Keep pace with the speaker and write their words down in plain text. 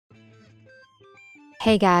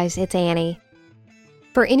Hey guys, it's Annie.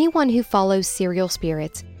 For anyone who follows serial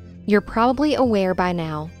spirits, you're probably aware by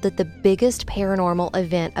now that the biggest paranormal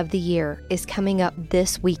event of the year is coming up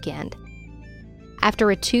this weekend. After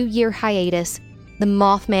a 2-year hiatus, the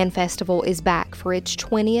Mothman Festival is back for its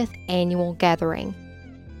 20th annual gathering.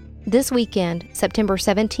 This weekend, September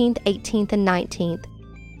 17th, 18th, and 19th,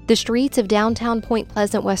 the streets of downtown Point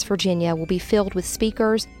Pleasant, West Virginia will be filled with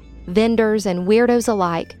speakers, vendors, and weirdos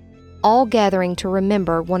alike, all gathering to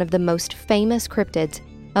remember one of the most famous cryptids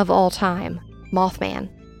of all time, Mothman.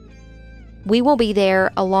 We will be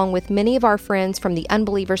there along with many of our friends from the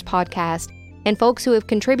Unbelievers podcast and folks who have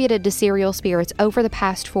contributed to Serial Spirits over the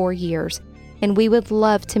past 4 years, and we would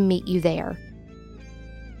love to meet you there.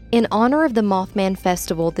 In honor of the Mothman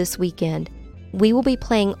Festival this weekend, we will be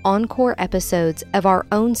playing encore episodes of our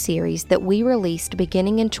own series that we released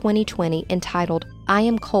beginning in 2020 entitled I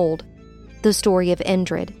Am Cold, the story of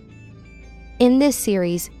Indrid. In this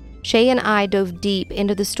series, Shay and I dove deep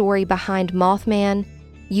into the story behind Mothman,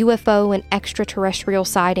 UFO, and extraterrestrial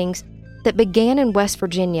sightings that began in West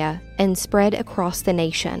Virginia and spread across the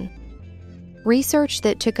nation. Research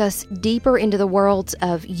that took us deeper into the worlds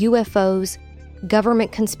of UFOs,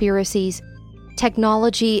 government conspiracies,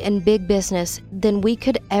 technology, and big business than we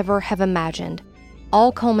could ever have imagined,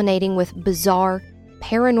 all culminating with bizarre,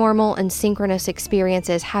 paranormal, and synchronous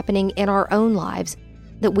experiences happening in our own lives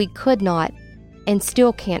that we could not and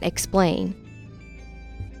still can't explain.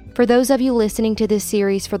 For those of you listening to this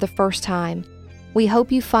series for the first time, we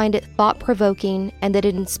hope you find it thought-provoking and that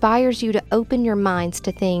it inspires you to open your minds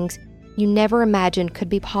to things you never imagined could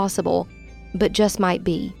be possible, but just might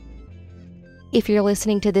be. If you're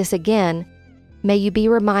listening to this again, may you be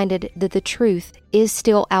reminded that the truth is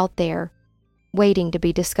still out there, waiting to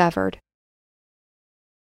be discovered.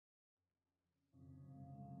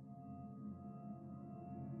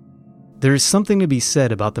 There is something to be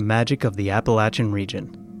said about the magic of the Appalachian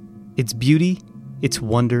region. Its beauty, its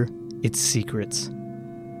wonder, its secrets.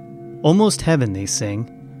 Almost heaven, they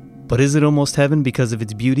sing, but is it almost heaven because of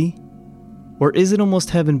its beauty? Or is it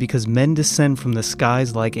almost heaven because men descend from the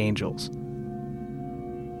skies like angels?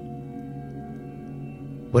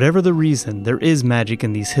 Whatever the reason, there is magic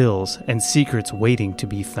in these hills and secrets waiting to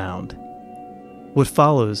be found. What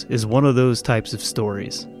follows is one of those types of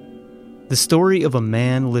stories. The story of a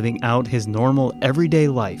man living out his normal everyday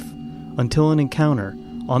life until an encounter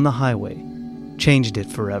on the highway changed it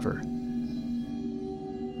forever.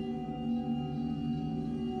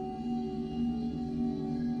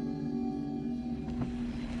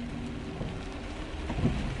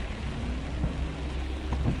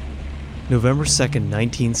 November 2nd,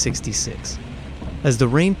 1966. As the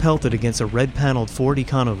rain pelted against a red-paneled Ford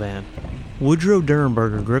Econovan, Woodrow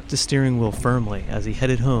Derenberger gripped the steering wheel firmly as he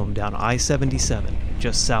headed home down I-77,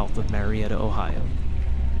 just south of Marietta, Ohio.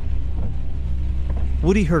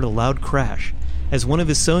 Woody heard a loud crash as one of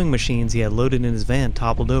his sewing machines he had loaded in his van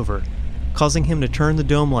toppled over, causing him to turn the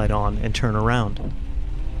dome light on and turn around.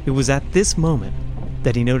 It was at this moment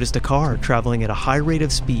that he noticed a car traveling at a high rate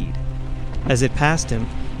of speed. As it passed him,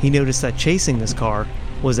 he noticed that chasing this car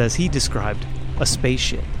was, as he described, a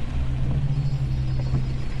spaceship.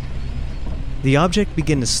 The object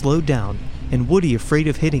began to slow down, and Woody, afraid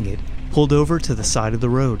of hitting it, pulled over to the side of the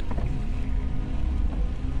road.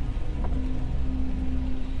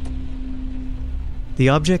 The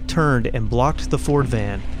object turned and blocked the Ford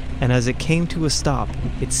van, and as it came to a stop,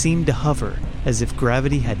 it seemed to hover as if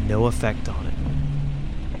gravity had no effect on it.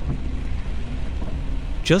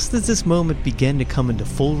 Just as this moment began to come into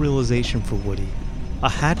full realization for Woody, a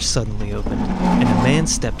hatch suddenly opened, and a man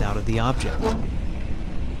stepped out of the object.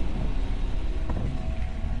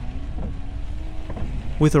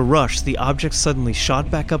 With a rush, the object suddenly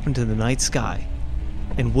shot back up into the night sky,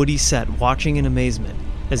 and Woody sat watching in amazement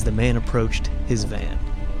as the man approached his van.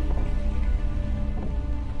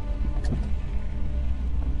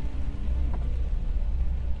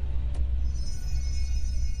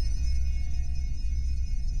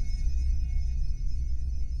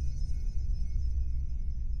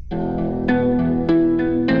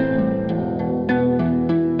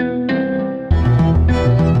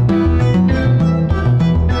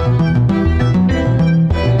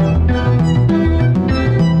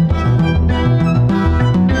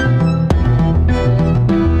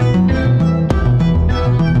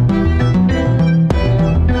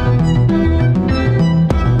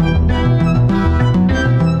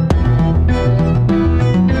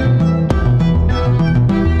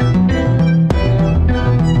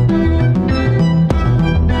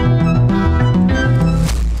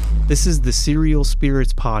 This is the Serial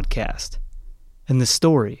Spirits podcast and the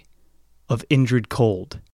story of Indrid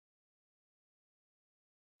Cold.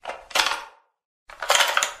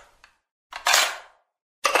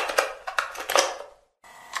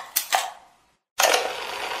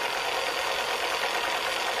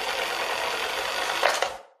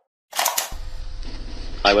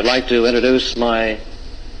 I would like to introduce my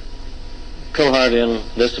cohort in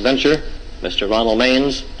this adventure, Mr. Ronald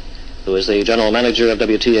Maines, who is the general manager of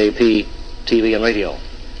WTAP TV and radio.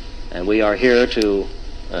 And we are here to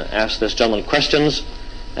ask this gentleman questions,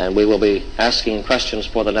 and we will be asking questions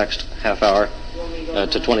for the next half hour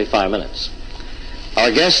to 25 minutes.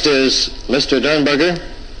 Our guest is Mr. Derenberger,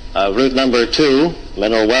 route number 2,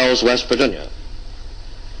 Mineral Wells, West Virginia.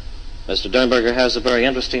 Mr. Derenberger has a very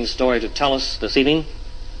interesting story to tell us this evening.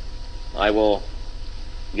 I will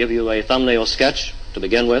give you a thumbnail sketch to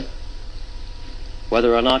begin with.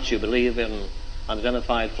 Whether or not you believe in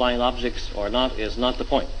unidentified flying objects or not is not the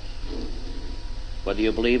point. Whether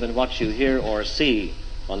you believe in what you hear or see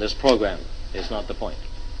on this program is not the point.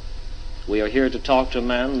 We are here to talk to a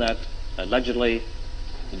man that allegedly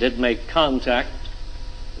did make contact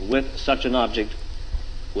with such an object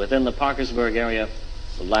within the Parkersburg area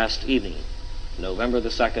last evening, November the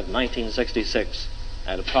 2nd, 1966,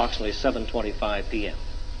 at approximately 7:25 p.m.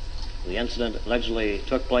 The incident allegedly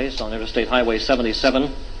took place on Interstate Highway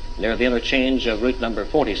 77 near the interchange of route number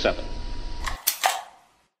 47.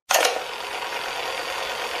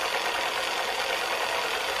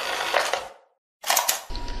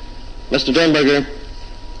 Mr. Derenberger,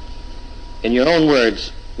 in your own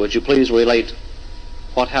words, would you please relate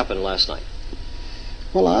what happened last night?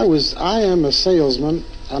 Well, I am a salesman,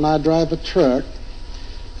 and I drive a truck.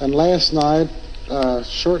 And last night,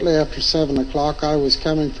 shortly after 7 o'clock, I was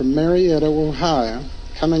coming from Marietta, Ohio,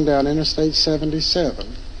 coming down Interstate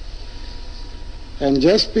 77. And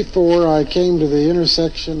just before I came to the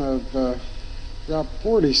intersection of Route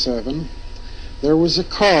 47, there was a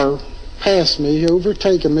car past me,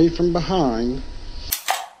 overtaking me from behind.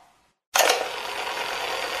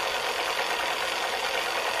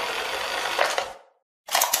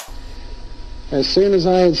 As soon as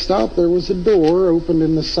I had stopped, there was a door opened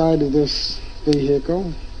in the side of this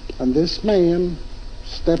vehicle, and this man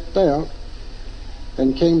stepped out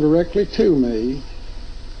and came directly to me,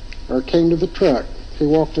 or came to the truck. He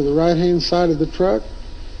walked to the right-hand side of the truck,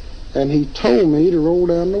 and he told me to roll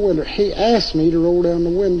down the window. He asked me to roll down the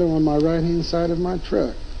window on my right-hand side of my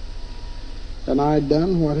truck. And I had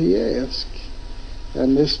done what he asked.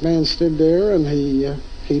 And this man stood there, and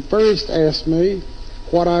he first asked me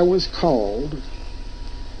what I was called.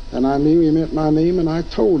 And I knew he meant my name, and I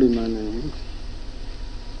told him my name.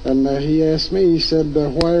 And he asked me, he said,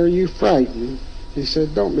 why are you frightened? He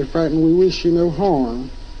said, don't be frightened, we wish you no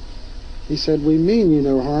harm. He said, we mean you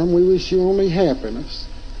no harm, we wish you only happiness.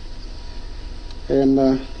 And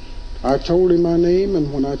I told him my name,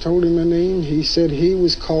 and when I told him my name, he said he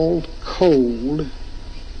was called Cold.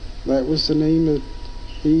 That was the name that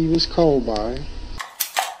he was called by.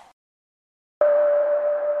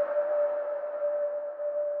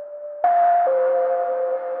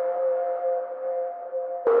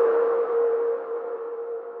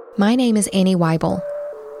 My name is Annie Weibel.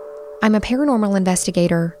 I'm a paranormal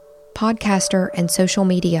investigator, podcaster, and social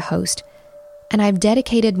media host, and I've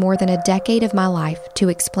dedicated more than a decade of my life to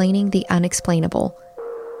explaining the unexplainable.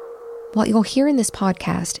 What you'll hear in this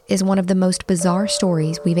podcast is one of the most bizarre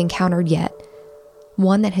stories we've encountered yet,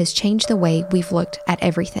 one that has changed the way we've looked at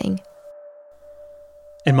everything.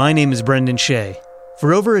 And my name is Brendan Shay.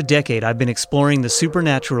 For over a decade, I've been exploring the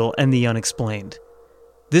supernatural and the unexplained.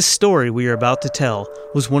 This story we are about to tell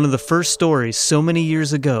was one of the first stories so many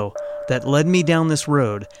years ago that led me down this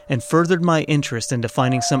road and furthered my interest into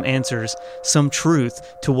finding some answers, some truth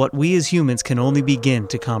to what we as humans can only begin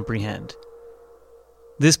to comprehend.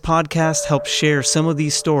 This podcast helps share some of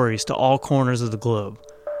these stories to all corners of the globe.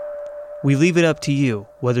 We leave it up to you,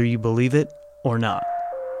 whether you believe it or not.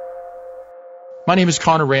 My name is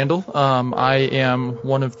Connor Randall. I am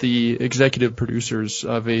one of the executive producers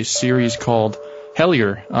of a series called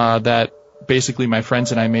Hellier that basically my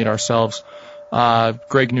friends and I made ourselves.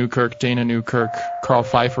 Greg Newkirk, Dana Newkirk, Carl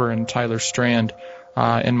Pfeiffer, and Tyler Strand,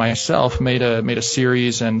 and myself made a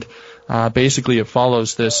series, and basically it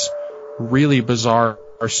follows this really bizarre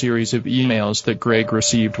series of emails that Greg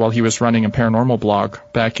received while he was running a paranormal blog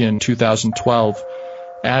back in 2012.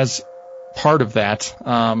 As part of that,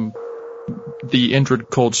 the Indrid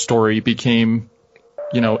cold story became,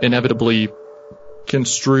 inevitably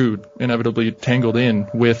construed, inevitably tangled in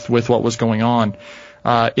with what was going on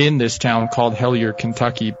in this town called Hellier,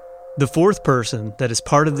 Kentucky. The fourth person that is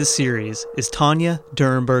part of this series is Taunia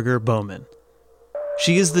Derenberger Bowman.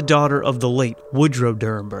 She is the daughter of the late Woodrow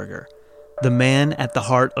Derenberger, the man at the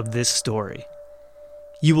heart of this story.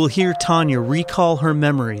 You will hear Taunia recall her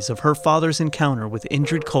memories of her father's encounter with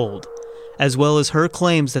Indrid Cold, as well as her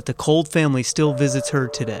claims that the Cold family still visits her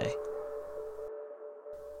today.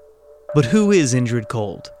 But who is Indrid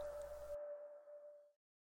Cold?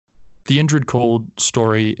 the Indrid Cold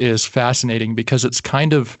story is fascinating because it's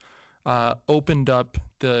kind of opened up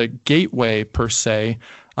the gateway, per se,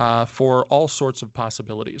 for all sorts of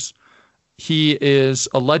possibilities. He is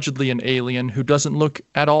allegedly an alien who doesn't look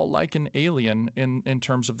at all like an alien in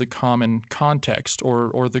terms of the common context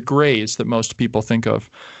or the grays that most people think of.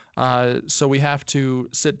 So we have to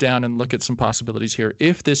sit down and look at some possibilities here.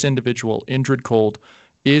 If this individual, Indrid Cold,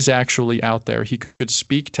 is actually out there, he could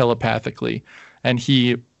speak telepathically, and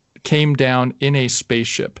he came down in a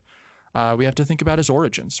spaceship. We have to think about his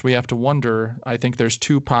origins. We have to wonder, I think there's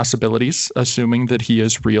two possibilities, assuming that he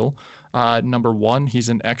is real. Number one, he's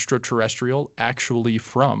an extraterrestrial, actually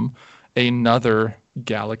from another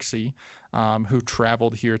galaxy, who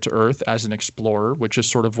traveled here to Earth as an explorer, which is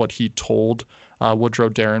sort of what he told Woodrow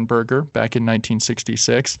Derenberger back in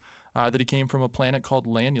 1966, that he came from a planet called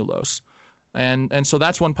Lanulos. And so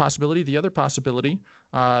that's one possibility. The other possibility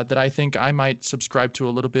that I think I might subscribe to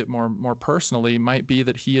a little bit more personally might be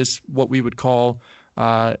that he is what we would call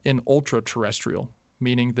an ultra-terrestrial,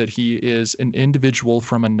 meaning that he is an individual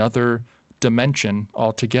from another dimension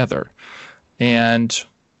altogether. And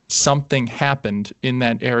something happened in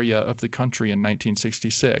that area of the country in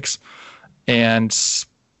 1966. And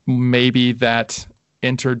maybe that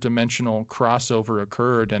interdimensional crossover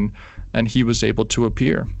occurred and he was able to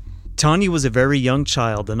appear. Taunia was a very young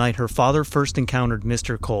child the night her father first encountered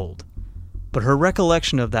Mr. Cold, but her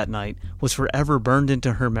recollection of that night was forever burned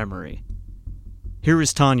into her memory. Here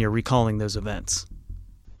is Taunia recalling those events.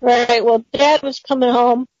 Right, well, Dad was coming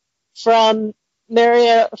home from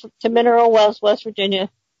to Mineral Wells, West Virginia,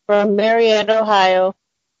 from Marietta, Ohio.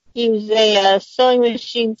 He was a sewing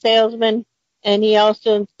machine salesman, and he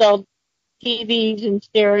also installed TVs and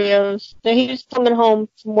stereos. So he was coming home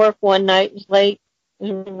from work one night. It was late.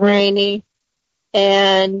 It was rainy,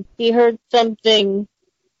 and he heard something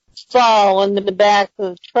fall into the back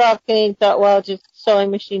of the truck, and he thought, well, just a sewing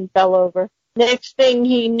machine fell over. Next thing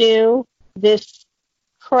he knew, this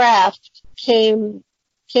craft came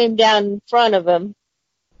down in front of him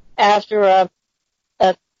after a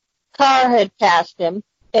car had passed him,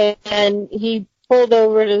 and he pulled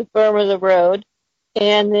over to the berm of the road,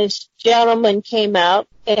 and this gentleman came out,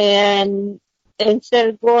 and instead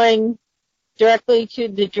of going directly to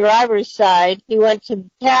the driver's side, he went to the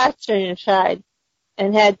passenger side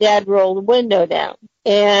and had Dad roll the window down.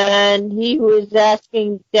 And he was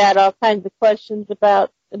asking Dad all kinds of questions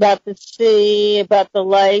about the sea, about the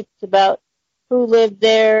lights, about who lived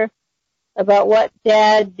there, about what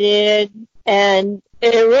Dad did. And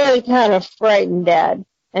it really kind of frightened Dad.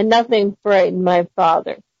 And nothing frightened my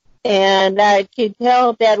father. And I could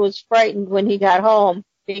tell Dad was frightened when he got home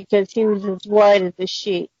because he was as white as a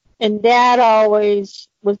sheet. And Dad always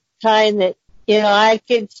was the kind that, I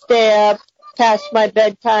could stay up past my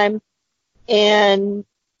bedtime and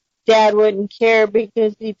Dad wouldn't care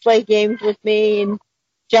because he'd play games with me and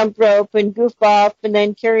jump rope and goof off and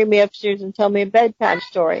then carry me upstairs and tell me a bedtime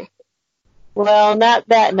story. Well, not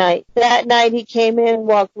that night. That night he came in,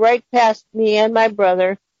 walked right past me and my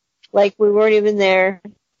brother like we weren't even there,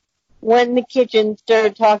 went in the kitchen,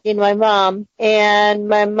 started talking to my mom, and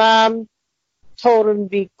my mom told him to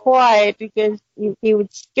be quiet because he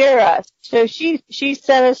would scare us. So she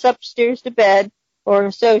sent us upstairs to bed, or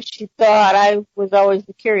so she thought. I was always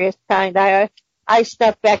the curious kind. I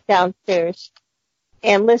snuck back downstairs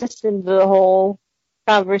and listened to the whole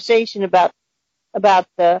conversation about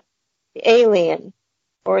the alien,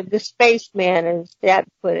 or the spaceman, as Dad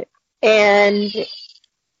put it. And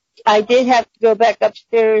I did have to go back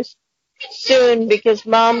upstairs soon because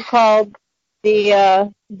Mom called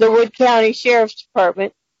the Wood County Sheriff's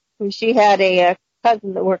Department, who she had a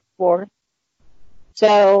cousin that worked for.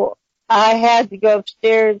 So I had to go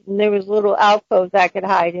upstairs, and there was little alcoves I could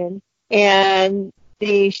hide in. And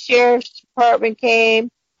the Sheriff's Department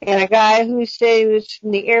came, and a guy who said he was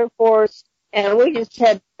from the Air Force, and we just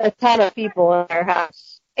had a ton of people in our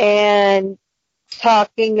house, and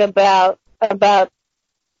talking about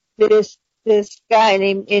this guy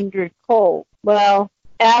named Indrid Cold. Well,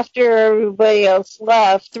 after everybody else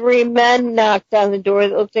left, 3 men knocked on the door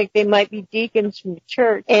that looked like they might be deacons from the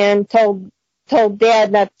church and told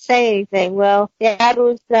Dad not to say anything. Well, Dad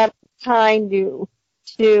was not kind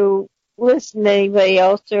to listen to anybody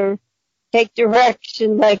else or take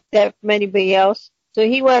direction like that from anybody else. So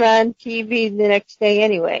he went on TV the next day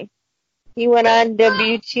anyway. He went on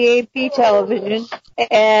WTAP television,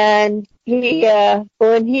 and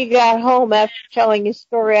when he got home after telling his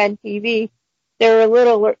story on TV, there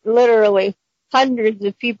were literally hundreds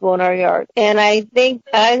of people in our yard. And I think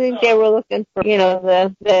they were looking for,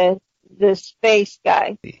 the space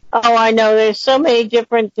guy. Oh, I know. There's so many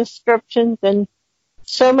different descriptions, and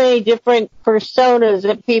so many different personas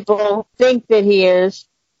that people think that he is.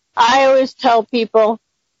 I always tell people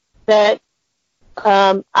that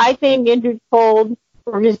I think Indrid Cold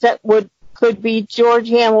could be George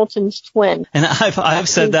Hamilton's twin. And I've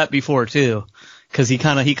said that before too, because he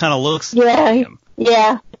kind of looks like him.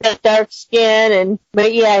 Yeah, that dark skin,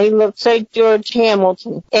 but he looks like George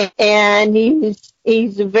Hamilton, and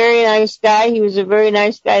he's a very nice guy. He was a very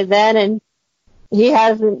nice guy then, and he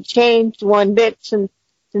hasn't changed one bit since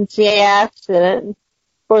the accident.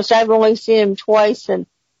 Of course, I've only seen him twice, and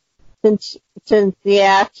since the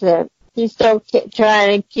accident, he's still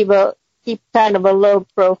trying to keep kind of a low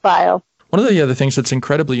profile. One of the other things that's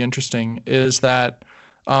incredibly interesting is that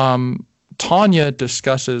Taunia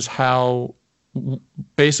discusses how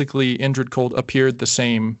basically Indrid Cold appeared the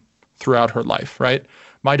same throughout her life, right?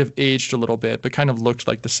 Might have aged a little bit, but kind of looked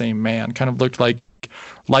like the same man, kind of looked like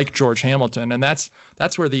George Hamilton. And that's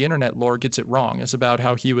where the internet lore gets it wrong. It's about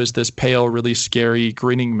how he was this pale, really scary,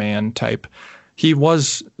 grinning man type. He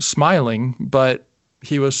was smiling, but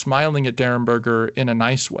he was smiling at Derenberger in a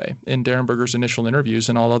nice way. In Derenberger's initial interviews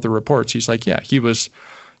and all other reports, he's like, yeah, he was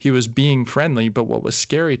being friendly, but what was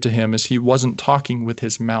scary to him is he wasn't talking with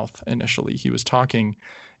his mouth initially. He was talking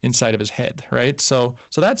inside of his head, right? So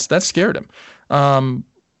that scared him.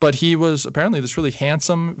 But he was apparently this really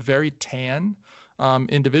handsome, very tan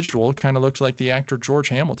individual. Kind of looked like the actor George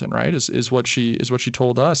Hamilton, right? Is what she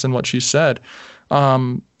told us and what she said.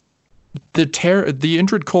 The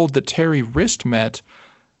Indrid Cold that Terry Wrist met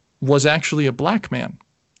was actually a black man,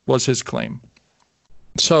 was his claim.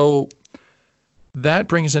 So that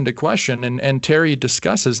brings into question, and Terry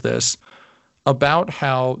discusses this, about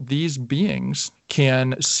how these beings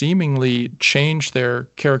can seemingly change their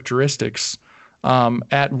characteristics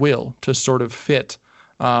at will to sort of fit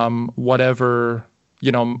whatever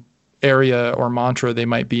area or mantra they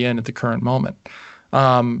might be in at the current moment.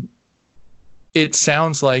 It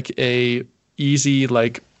sounds like a easy,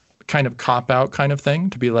 like, kind of cop-out kind of thing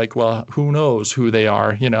to be like, well, who knows who they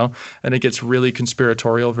are, and it gets really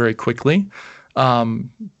conspiratorial very quickly.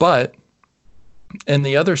 But in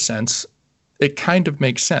the other sense, it kind of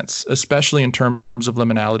makes sense, especially in terms of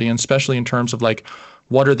liminality and especially in terms of like,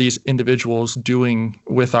 what are these individuals doing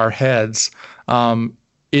with our heads?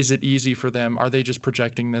 Is it easy for them? Are they just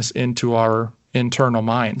projecting this into our internal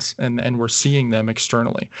minds and we're seeing them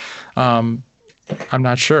externally? I'm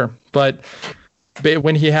not sure. But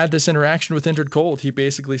when he had this interaction with Indrid Cold, he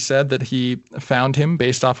basically said that he found him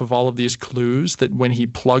based off of all of these clues, that when he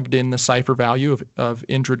plugged in the cipher value of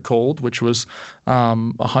Indrid Cold, which was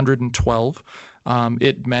 112,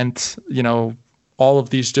 it meant, all of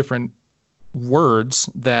these different words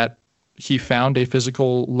that he found a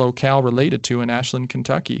physical locale related to in Ashland,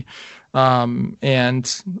 Kentucky.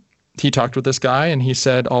 And he talked with this guy and he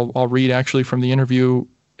said, I'll read actually from the interview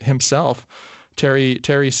himself.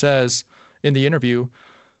 Terry says in the interview,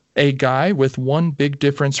 a guy with one big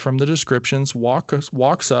difference from the descriptions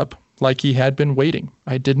walks up like he had been waiting.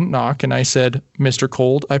 I didn't knock, and I said, Mr.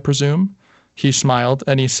 Cold, I presume? He smiled,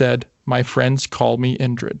 and he said, my friends call me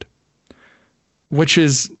Indrid. Which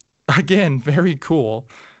is, again, very cool.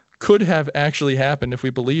 Could have actually happened if we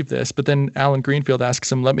believe this, but then Alan Greenfield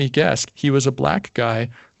asks him, let me guess, he was a black guy.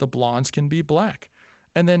 The blondes can be black.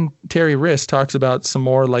 And then Terry Wrist talks about some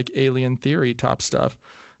more like alien theory type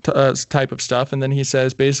of stuff. And then he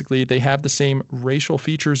says, basically, they have the same racial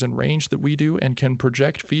features and range that we do and can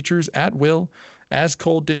project features at will, as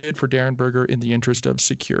Cold did for Derenberger in the interest of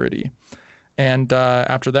security. And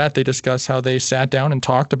after that, they discuss how they sat down and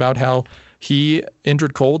talked about how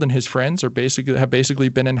Indrid Cold and his friends have basically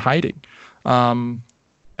been in hiding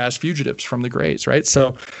as fugitives from the Greys, right?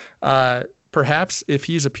 So perhaps if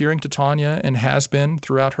he's appearing to Taunia and has been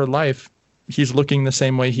throughout her life, he's looking the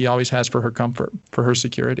same way he always has for her comfort, for her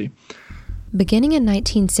security. Beginning in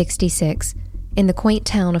 1966, in the quaint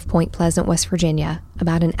town of Point Pleasant, West Virginia,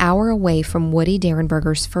 about an hour away from Woody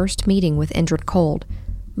Derenberger's first meeting with Indrid Cold,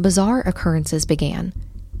 bizarre occurrences began.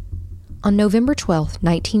 On November 12,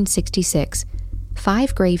 1966,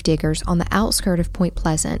 5 gravediggers on the outskirts of Point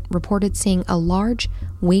Pleasant reported seeing a large,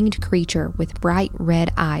 winged creature with bright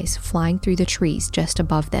red eyes flying through the trees just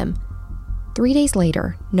above them. 3 days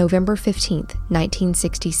later, November 15,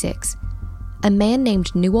 1966, a man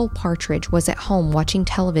named Newell Partridge was at home watching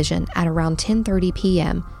television at around 10:30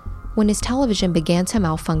 p.m. when his television began to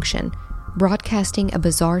malfunction, broadcasting a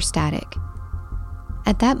bizarre static.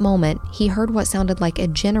 At that moment, he heard what sounded like a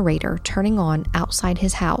generator turning on outside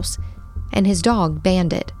his house, and his dog,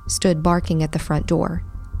 Bandit, stood barking at the front door.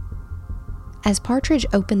 As Partridge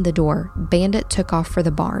opened the door, Bandit took off for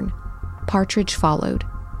the barn. Partridge followed.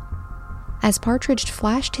 As Partridge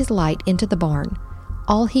flashed his light into the barn,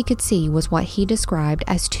 All he could see was what he described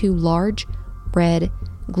as two large, red,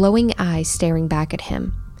 glowing eyes staring back at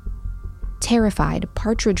him. Terrified,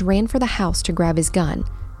 Partridge ran for the house to grab his gun,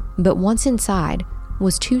 but once inside,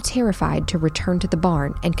 was too terrified to return to the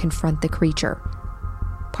barn and confront the creature.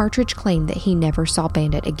 Partridge claimed that he never saw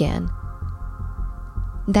Bandit again.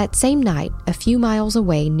 That same night, a few miles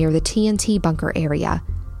away near the TNT bunker area,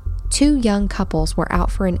 two young couples were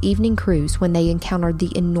out for an evening cruise when they encountered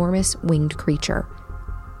the enormous winged creature.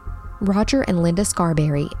 Roger and Linda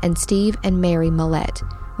Scarberry and Steve and Mary Millette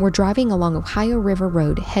were driving along Ohio River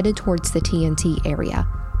Road headed towards the TNT area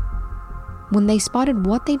when they spotted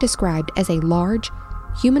what they described as a large,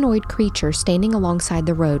 humanoid creature standing alongside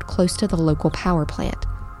the road close to the local power plant.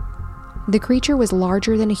 The creature was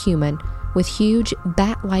larger than a human, with huge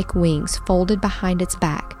bat-like wings folded behind its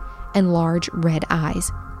back and large red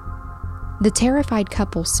eyes. The terrified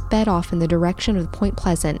couple sped off in the direction of Point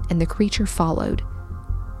Pleasant, and the creature followed.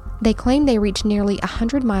 They claimed they reached nearly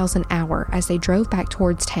 100 miles an hour as they drove back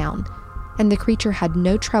towards town, and the creature had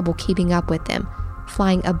no trouble keeping up with them,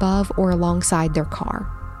 flying above or alongside their car.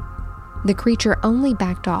 The creature only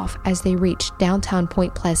backed off as they reached downtown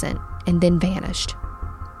Point Pleasant and then vanished.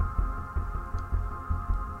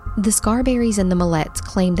 The Scarberrys and the Millettes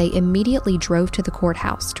claimed they immediately drove to the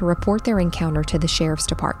courthouse to report their encounter to the sheriff's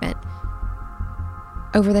department.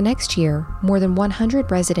 Over the next year, more than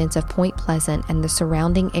 100 residents of Point Pleasant and the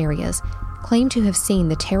surrounding areas claimed to have seen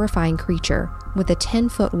the terrifying creature with a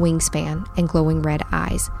 10-foot wingspan and glowing red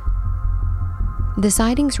eyes. The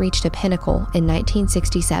sightings reached a pinnacle in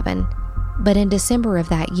 1967, but in December of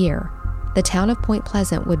that year, the town of Point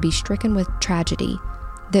Pleasant would be stricken with tragedy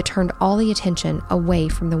that turned all the attention away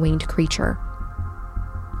from the winged creature.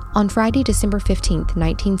 On Friday, December 15,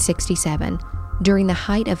 1967, during the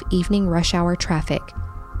height of evening rush hour traffic,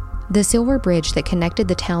 the silver bridge that connected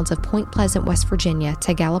the towns of Point Pleasant, West Virginia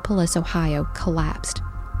to Gallipolis, Ohio, collapsed.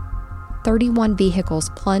 31 vehicles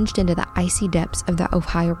plunged into the icy depths of the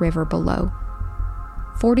Ohio River below.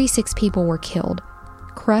 46 people were killed,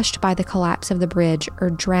 crushed by the collapse of the bridge or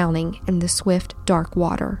drowning in the swift, dark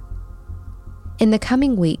water. In the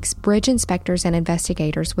coming weeks, bridge inspectors and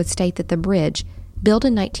investigators would state that the bridge, built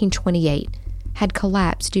in 1928, had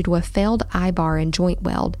collapsed due to a failed eye-bar and joint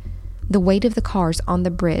weld, the weight of the cars on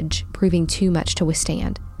the bridge proving too much to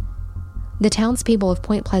withstand. The townspeople of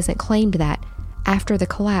Point Pleasant claimed that, after the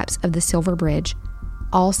collapse of the Silver Bridge,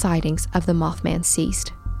 all sightings of the Mothman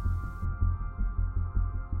ceased.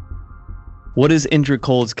 What is Indrid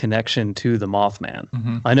Cold's connection to the Mothman?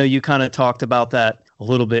 Mm-hmm. I know you kind of talked about that a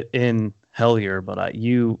little bit in Hellier, but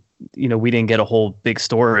you know, we didn't get a whole big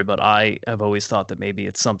story, but I have always thought that maybe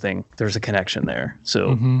it's something, there's a connection there.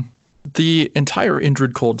 So the entire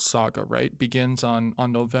Indrid Cold saga, right, begins on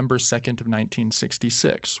November 2nd of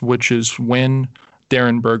 1966, which is when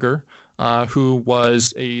Derenberger, who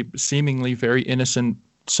was a seemingly very innocent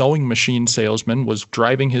sewing machine salesman, was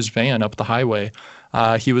driving his van up the highway.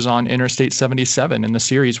 He was on Interstate 77 in the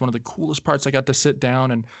series. One of the coolest parts, I got to sit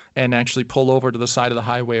down and actually pull over to the side of the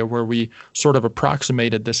highway where we sort of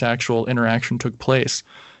approximated this actual interaction took place.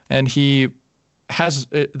 And he has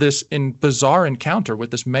this bizarre encounter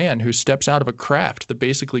with this man who steps out of a craft that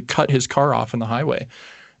basically cut his car off in the highway,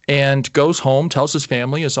 and goes home, tells his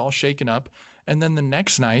family, is all shaken up. And then the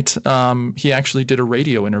next night, he actually did a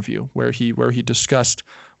radio interview where he discussed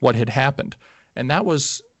what had happened. And that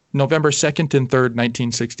was November 2nd and 3rd,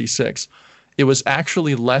 1966. It was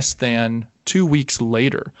actually less than 2 weeks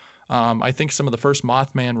later. I think some of the first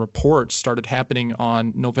Mothman reports started happening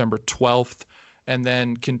on November 12th and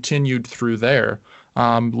then continued through there.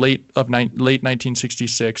 Late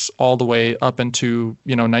 1966 all the way up into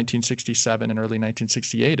 1967 and early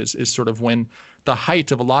 1968 is sort of when the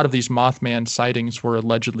height of a lot of these Mothman sightings were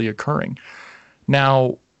allegedly occurring.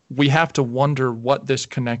 Now, we have to wonder what this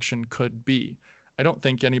connection could be. I don't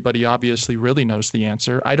think anybody obviously really knows the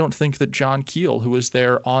answer. I don't think that John Keel, who was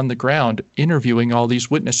there on the ground interviewing all these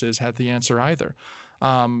witnesses, had the answer either.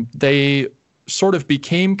 They sort of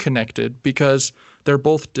became connected because they're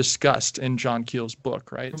both discussed in John Keel's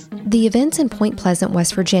book, right? The events in Point Pleasant,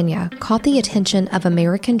 West Virginia, caught the attention of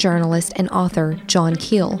American journalist and author John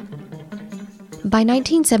Keel. By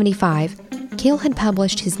 1975, Keel had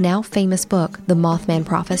published his now famous book, The Mothman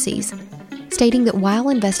Prophecies, stating that while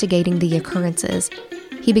investigating the occurrences,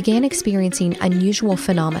 he began experiencing unusual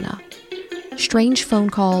phenomena: strange phone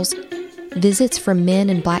calls, visits from men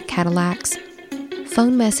in black Cadillacs,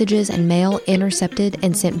 phone messages and mail intercepted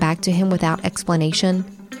and sent back to him without explanation,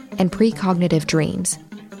 and precognitive dreams.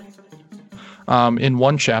 In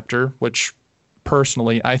one chapter, which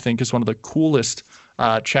personally I think is one of the coolest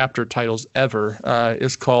chapter titles ever,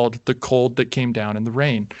 is called The Cold That Came Down in the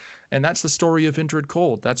Rain. And that's the story of Indrid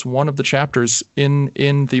Cold. That's one of the chapters in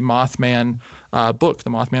the Mothman book, the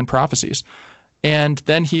Mothman Prophecies. And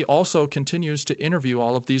then he also continues to interview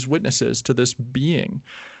all of these witnesses to this being.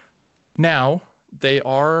 Now, they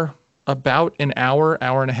are about an hour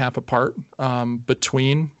and a half apart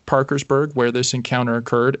between Parkersburg, where this encounter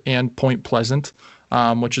occurred, and Point Pleasant,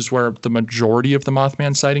 which is where the majority of the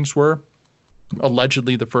Mothman sightings were.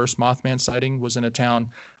 Allegedly, the first Mothman sighting was in a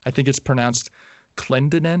town, I think it's pronounced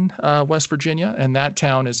Clendenin, West Virginia, and that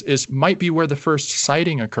town is might be where the first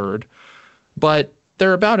sighting occurred, but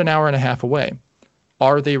they're about an hour and a half away.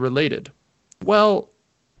 Are they related? Well,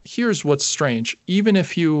 here's what's strange. Even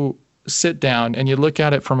if you sit down and you look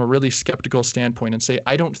at it from a really skeptical standpoint and say,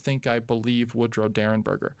 I don't think I believe Woodrow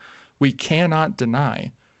Derenberger, we cannot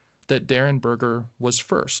deny that Derenberger was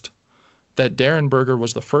first. That Derenberger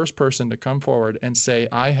was the first person to come forward and say,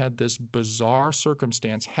 I had this bizarre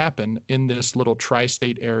circumstance happen in this little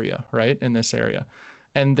tri-state area, right, in this area.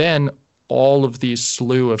 And then all of these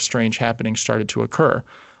slew of strange happenings started to occur.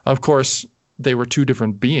 Of course, they were two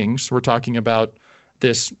different beings. We're talking about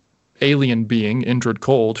this alien being, Indrid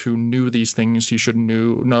Cold, who knew these things he should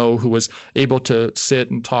know, who was able to sit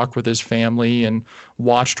and talk with his family and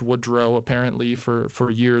watched Woodrow apparently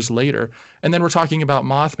for years later. And then we're talking about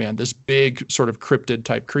Mothman, this big sort of cryptid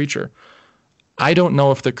type creature. I don't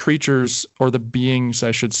know if the creatures, or the beings,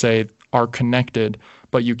 I should say, are connected,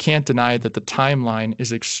 but you can't deny that the timeline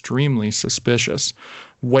is extremely suspicious,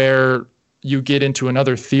 where you get into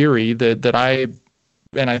another theory that I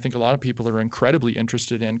think a lot of people are incredibly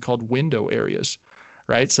interested in, called window areas,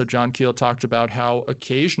 right? So John Keel talked about how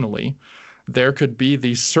occasionally there could be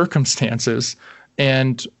these circumstances,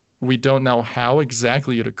 and we don't know how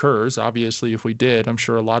exactly it occurs. Obviously, if we did, I'm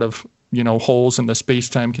sure a lot of holes in the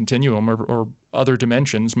space-time continuum or other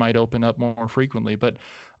dimensions might open up more frequently. But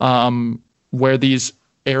where these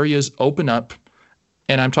areas open up,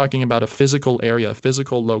 and I'm talking about a physical area, a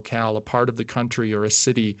physical locale, a part of the country or a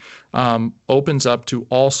city, opens up to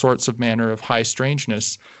all sorts of manner of high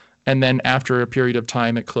strangeness, and then after a period of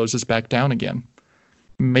time, it closes back down again.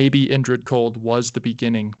 Maybe Indrid Cold was the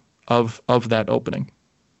beginning of that opening.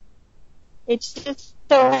 It's just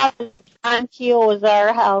so happened John Keel was at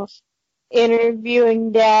our house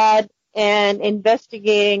interviewing Dad and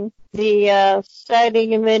investigating the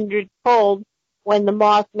sighting of Indrid Cold when the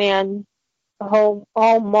Mothman, the whole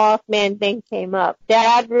Mothman thing came up.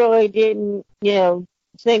 Dad really didn't,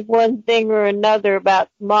 think one thing or another about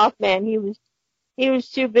Mothman. He was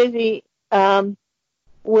too busy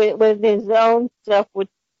with his own stuff, with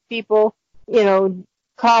people,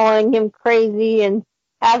 calling him crazy and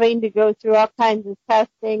having to go through all kinds of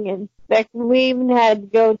testing. And in fact, we even had to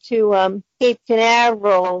go to Cape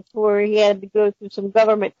Canaveral, where he had to go through some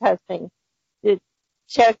government testing to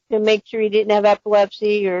check to make sure he didn't have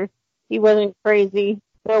epilepsy or he wasn't crazy.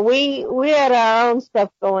 So we had our own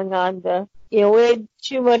stuff going on we had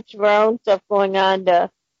too much of our own stuff going on to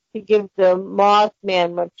give the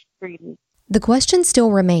Mothman much credence. The question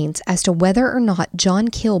still remains as to whether or not John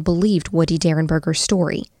Keel believed Woody Derenberger's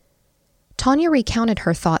story. Taunia recounted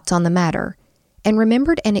her thoughts on the matter and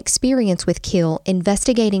remembered an experience with Keel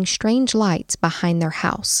investigating strange lights behind their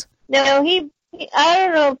house. No, I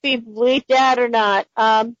don't know if he believed that or not.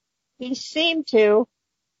 He seemed to,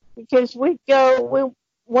 because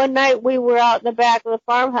one night we were out in the back of the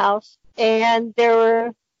farmhouse, and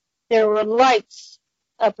there were lights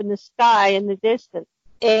up in the sky in the distance.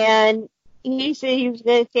 And he said he was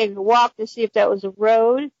going to take a walk to see if that was a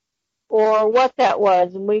road or what that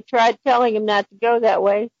was. And we tried telling him not to go that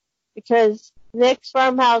way, because next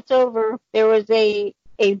farmhouse over, there was a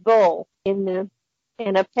bull in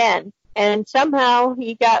a pen. And somehow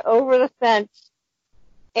he got over the fence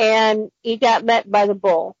and he got met by the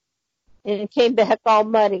bull. And it came back all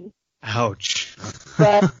muddy. Ouch.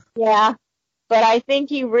 But I think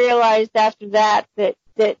he realized after that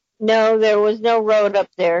no, there was no road up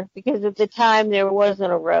there, because at the time there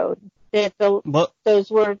wasn't a road. That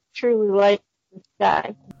those were truly lights in the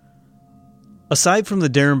sky. Aside from the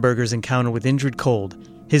Derenbergers' encounter with Indrid Cold,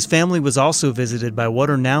 his family was also visited by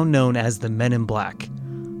what are now known as the Men in Black.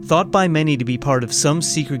 Thought by many to be part of some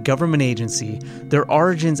secret government agency, their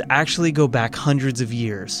origins actually go back hundreds of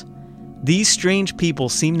years. These strange people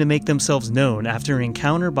seem to make themselves known after an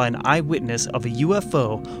encounter by an eyewitness of a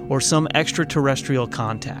UFO or some extraterrestrial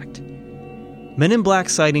contact. Men in Black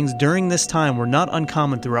sightings during this time were not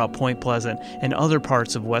uncommon throughout Point Pleasant and other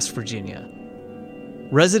parts of West Virginia.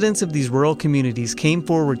 Residents of these rural communities came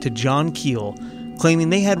forward to John Keel,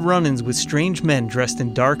 claiming they had run-ins with strange men dressed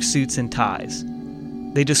in dark suits and ties.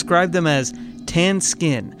 They described them as tan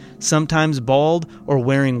skin, sometimes bald or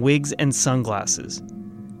wearing wigs and sunglasses.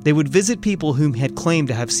 They would visit people whom had claimed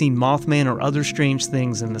to have seen Mothman or other strange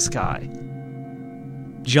things in the sky.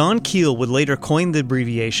 John Keel would later coin the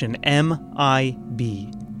abbreviation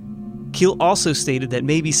MIB. Keel also stated that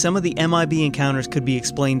maybe some of the MIB encounters could be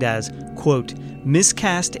explained as, quote,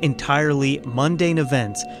 miscast entirely mundane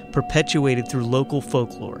events perpetuated through local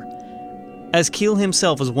folklore. As Keel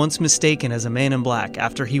himself was once mistaken as a man in black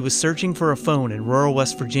after he was searching for a phone in rural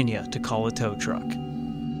West Virginia to call a tow truck.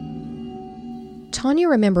 Taunia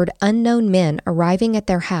remembered unknown men arriving at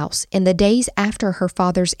their house in the days after her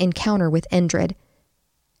father's encounter with Indrid.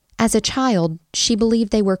 As a child, she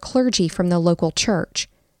believed they were clergy from the local church.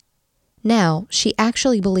 Now, she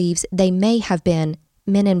actually believes they may have been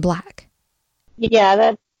men in black.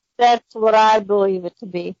 Yeah, that's what I believe it to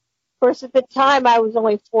be. Of course, at the time, I was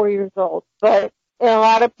only 4 years old, but a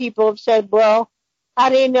lot of people have said, well, how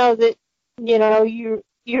do you know that,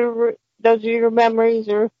 those are your memories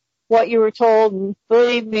or what you were told? And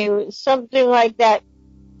believe me, it was something like that,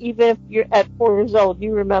 even if you're at 4 years old,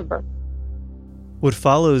 you remember. What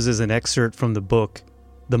follows is an excerpt from the book,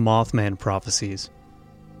 The Mothman Prophecies,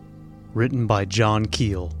 written by John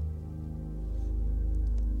Keel.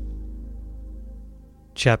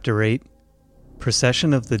 Chapter 8,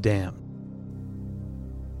 Procession of the Damned.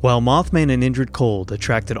 While Mothman and Indrid Cold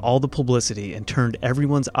attracted all the publicity and turned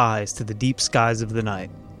everyone's eyes to the deep skies of the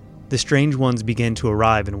night, the strange ones began to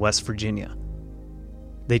arrive in West Virginia.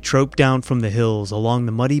 They troped down from the hills along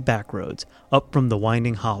the muddy back roads, up from the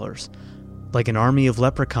winding hollers, like an army of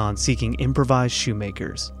leprechauns seeking improvised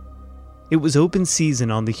shoemakers. It was open season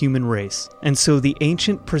on the human race, and so the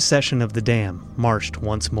ancient procession of the damned marched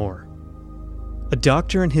once more. A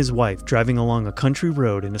doctor and his wife driving along a country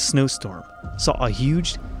road in a snowstorm saw a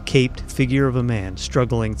huge, caped figure of a man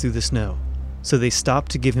struggling through the snow, so they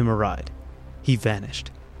stopped to give him a ride. He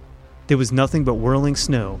vanished. There was nothing but whirling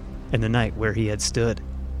snow and the night where he had stood.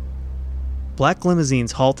 Black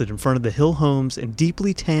limousines halted in front of the hill homes, and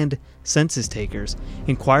deeply tanned census takers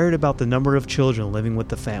inquired about the number of children living with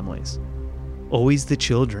the families. Always the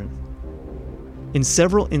children. In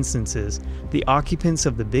several instances, the occupants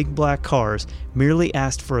of the big black cars merely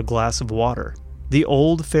asked for a glass of water, the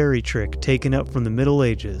old fairy trick taken up from the Middle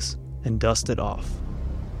Ages, and dusted off.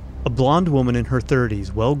 A blonde woman in her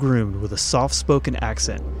 30s, well-groomed with a soft-spoken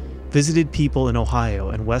accent, visited people in Ohio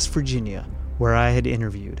and West Virginia where I had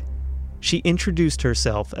interviewed. She introduced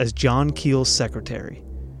herself as John Keel's secretary,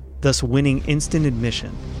 thus winning instant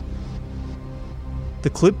admission. The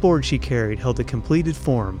clipboard she carried held a completed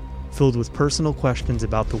form filled with personal questions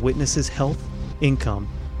about the witness's health, income,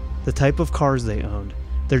 the type of cars they owned,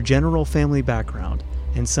 their general family background,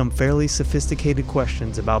 and some fairly sophisticated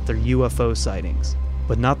questions about their UFO sightings,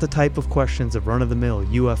 but not the type of questions a run-of-the-mill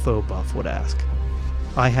UFO buff would ask.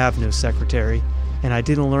 I have no secretary, and I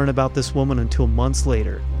didn't learn about this woman until months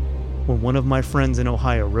later, when one of my friends in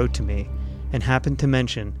Ohio wrote to me and happened to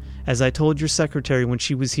mention, as I told your secretary when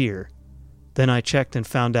she was here. Then I checked and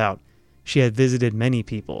found out she had visited many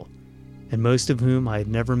people, and most of whom I had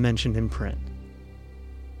never mentioned in print.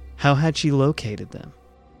 How had she located them?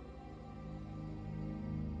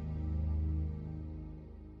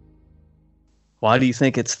 Why do you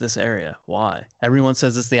think it's this area? Why? Everyone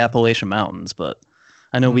says it's the Appalachian Mountains, but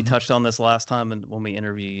I know we touched on this last time when we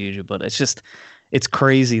interviewed you, but it's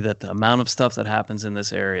crazy that the amount of stuff that happens in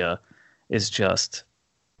this area is just,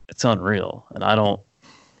 it's unreal. And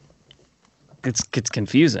it's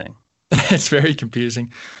confusing. It's very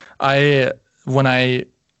confusing. When I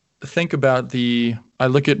think about I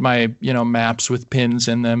look at my, maps with pins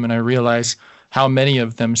in them, and I realize how many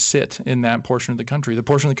of them sit in that portion of the country,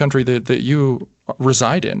 that you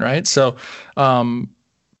reside in, right? So,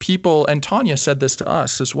 people, and Taunia said this to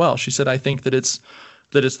us as well. She said, I think that it's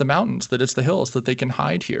the mountains, that it's the hills, that they can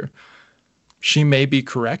hide here. She may be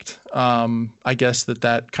correct. I guess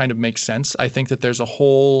that kind of makes sense. I think that there's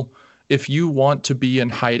if you want to be in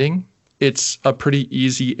hiding, it's a pretty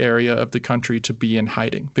easy area of the country to be in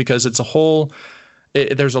hiding, because it's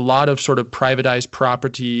there's a lot of sort of privatized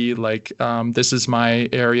property, like this is my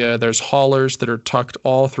area. There's haulers that are tucked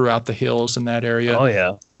all throughout the hills in that area. Oh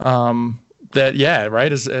yeah.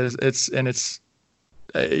 Right. It's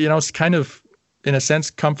kind of, in a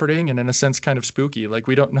sense, comforting, and in a sense kind of spooky. Like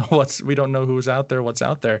we don't know who's out there, what's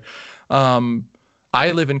out there.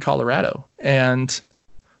 I live in Colorado, and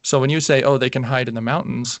so when you say, oh, they can hide in the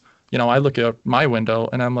mountains, I look out my window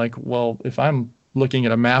and I'm like, well, if I'm looking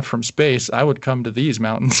at a map from space, I would come to these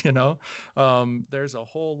mountains, There's a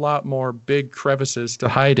whole lot more big crevices to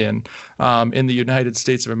hide in the United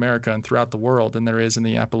States of America and throughout the world than there is in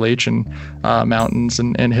the Appalachian mountains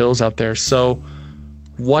and hills out there. So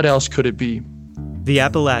what else could it be? The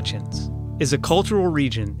Appalachians is a cultural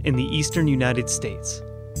region in the eastern United States.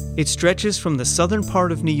 It stretches from the southern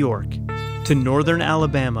part of New York to northern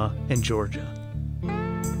Alabama and Georgia.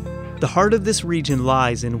 The heart of this region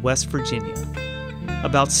lies in West Virginia.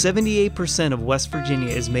 About 78% of West Virginia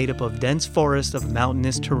is made up of dense forest of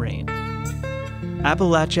mountainous terrain.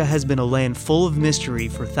 Appalachia has been a land full of mystery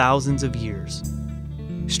for thousands of years.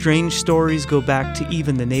 Strange stories go back to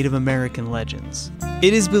even the Native American legends.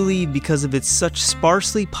 It is believed because of its such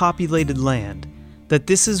sparsely populated land that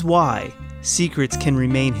this is why secrets can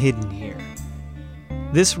remain hidden here.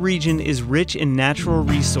 This region is rich in natural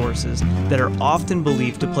resources that are often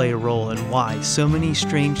believed to play a role in why so many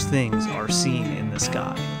strange things are seen in the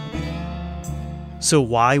sky. So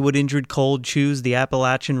why would Indrid Cold choose the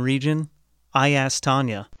Appalachian region? I asked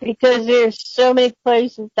Taunia. Because there's so many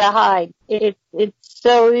places to hide. It's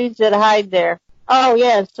so easy to hide there. Oh,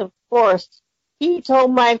 yes, of course. He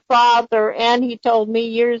told my father, and he told me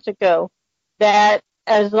years ago, that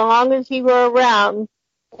as long as he were around,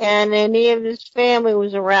 and any of his family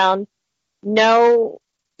was around, no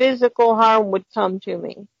physical harm would come to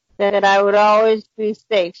me, that I would always be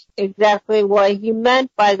safe. Exactly what he meant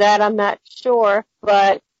by that, I'm not sure,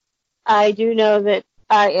 but I do know that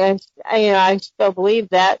I still believe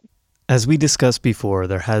that. As we discussed before,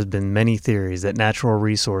 there has been many theories that natural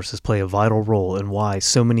resources play a vital role in why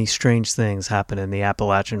so many strange things happen in the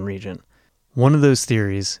Appalachian region. One of those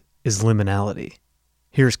theories is liminality.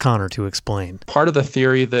 Here's Connor to explain. Part of the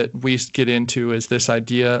theory that we get into is this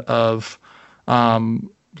idea of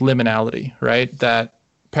liminality, right? That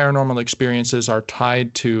paranormal experiences are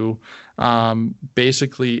tied to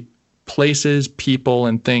basically places, people,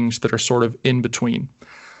 and things that are sort of in between.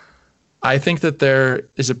 I think that there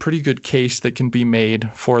is a pretty good case that can be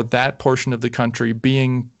made for that portion of the country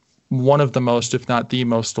being one of the most, if not the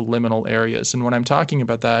most, liminal areas. And when I'm talking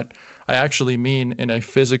about that, I actually mean in a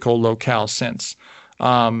physical locale sense.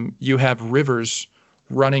 You have rivers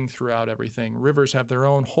running throughout everything. Rivers have their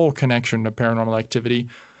own whole connection to paranormal activity.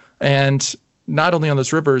 And not only on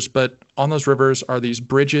those rivers, but on those rivers are these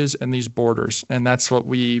bridges and these borders. And that's what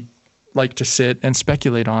we like to sit and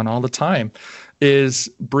speculate on all the time, is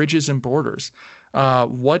bridges and borders.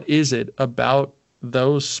 What is it about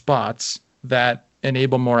those spots that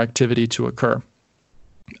enable more activity to occur?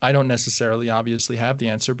 I don't necessarily obviously have the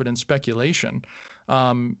answer, but in speculation,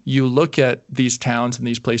 you look at these towns and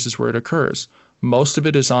these places where it occurs. Most of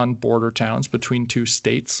it is on border towns between two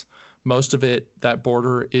states. Most of it, that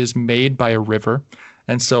border is made by a river.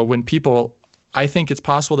 And so I think it's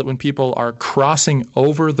possible that when people are crossing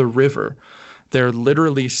over the river, they're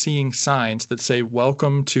literally seeing signs that say,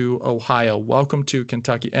 welcome to Ohio, welcome to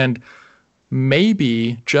Kentucky. And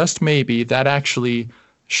maybe, just maybe, that actually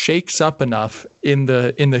shakes up enough in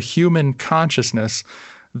the human consciousness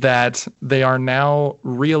that they are now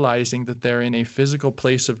realizing that they're in a physical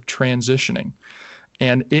place of transitioning.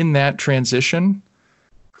 And in that transition,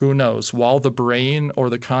 who knows, while the brain or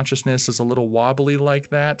the consciousness is a little wobbly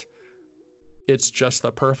like that, it's just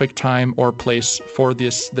the perfect time or place for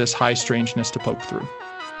this high strangeness to poke through.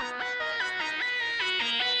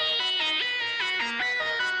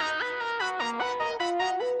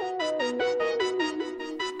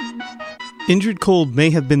 Indrid Cold may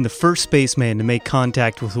have been the first spaceman to make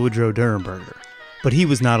contact with Woodrow Derenberger, but he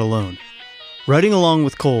was not alone. Riding along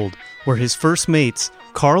with Cold were his first mates,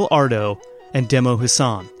 Carl Ardo and Demo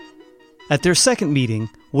Hassan. At their second meeting,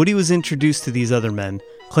 Woody was introduced to these other men,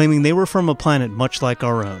 claiming they were from a planet much like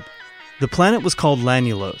our own. The planet was called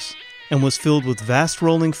Lanulos, and was filled with vast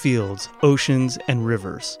rolling fields, oceans, and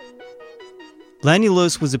rivers.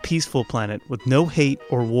 Lanulos was a peaceful planet with no hate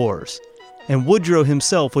or wars, and Woodrow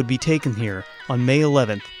himself would be taken here on May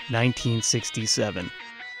 11, 1967.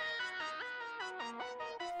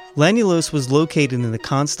 Lanulos was located in the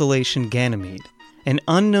constellation Ganymede, and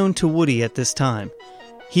unknown to Woody at this time,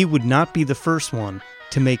 he would not be the first one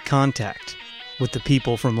to make contact with the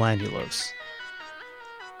people from Lanulos.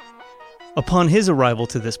 Upon his arrival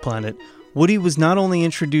to this planet, Woody was not only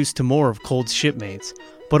introduced to more of Cold's shipmates,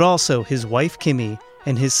 but also his wife Kimmy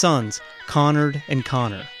and his sons Conrad and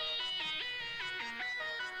Connor.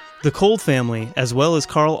 The Cold family, as well as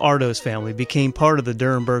Carl Ardo's family, became part of the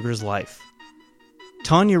Derenbergers' life.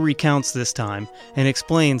 Taunia recounts this time and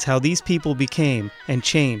explains how these people became and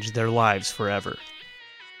changed their lives forever.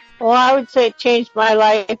 Well, I would say it changed my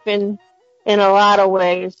life in a lot of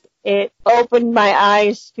ways. It opened my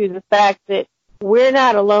eyes to the fact that we're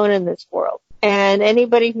not alone in this world. And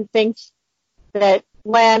anybody who thinks that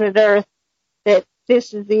planet Earth, that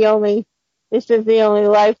this is the only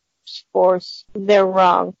life force, they're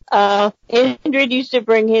wrong. Indrid used to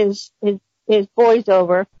bring his boys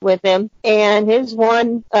over with him, and his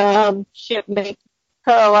one shipmate,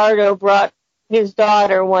 Carl Ardo, brought his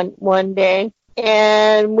daughter one day,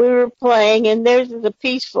 and we were playing, and theirs is a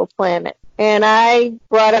peaceful planet. And I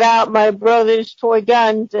brought out my brother's toy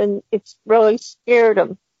guns, and it's really scared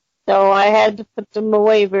them. So I had to put them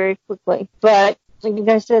away very quickly. But like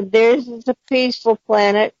I said, theirs is a peaceful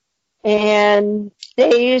planet, and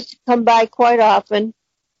they used to come by quite often.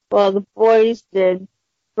 Well, the boys did.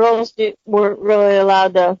 Girls weren't really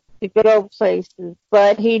allowed to go places.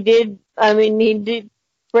 But he did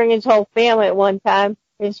bring his whole family at one time.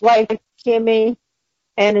 His wife, Kimmy,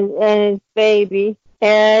 and his baby.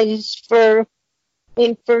 And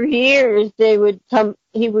for years, he would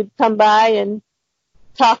come by and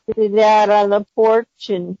talk to Dad on the porch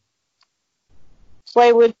and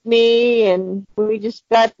play with me, and we just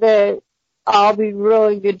got to all be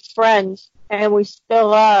really good friends, and we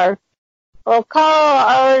still are. Well,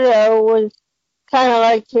 Carl Ardo was kind of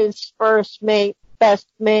like his first mate, best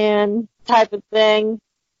man type of thing.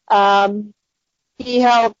 He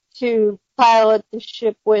helped to pilot the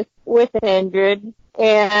ship with Indrid,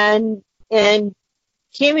 and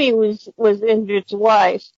Kimmy was Indrid's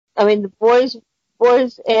wife. I mean, the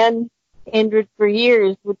boys and Indrid for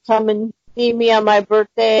years would come and see me on my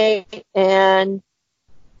birthday and,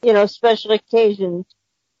 special occasions,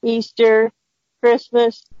 Easter,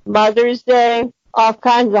 Christmas, Mother's Day, all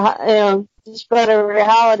kinds of, just about every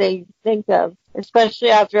holiday you think of, especially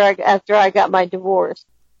after I got my divorce.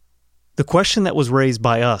 The question that was raised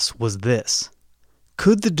by us was this: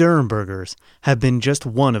 could the Derenbergers have been just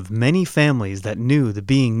one of many families that knew the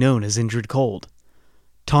being known as Indrid Cold?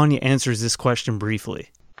 Taunia answers this question briefly.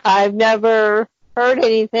 I've never heard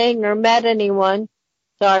anything or met anyone,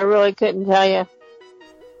 so I really couldn't tell you.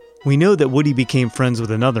 We know that Woody became friends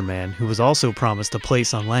with another man who was also promised a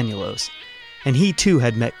place on Lanulos, and he too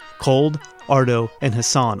had met Cold, Ardo, and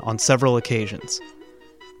Hassan on several occasions.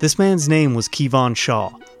 This man's name was Kevon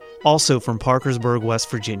Shaw, also from Parkersburg,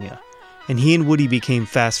 West Virginia, and he and Woody became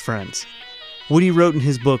fast friends. Woody wrote in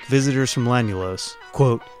his book Visitors from Lanulos,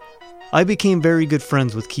 quote, "I became very good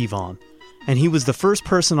friends with Kevon, and he was the first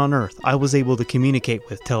person on Earth I was able to communicate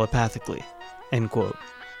with telepathically," end quote.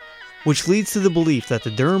 Which leads to the belief that the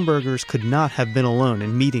Derenbergers could not have been alone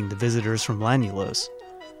in meeting the visitors from Lanulos.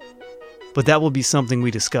 But that will be something we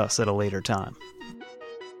discuss at a later time.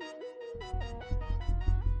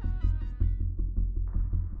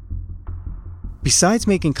 Besides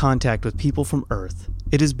making contact with people from Earth,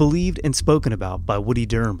 it is believed and spoken about by Woody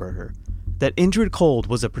Derenberger that Indrid Cold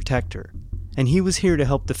was a protector, and he was here to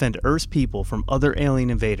help defend Earth's people from other alien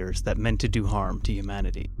invaders that meant to do harm to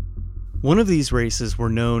humanity. One of these races were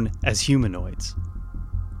known as humanoids.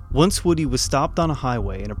 Once Woody was stopped on a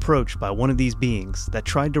highway and approached by one of these beings that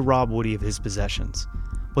tried to rob Woody of his possessions,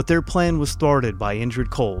 but their plan was thwarted by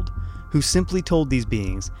Indrid Cold, who simply told these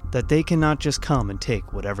beings that they cannot just come and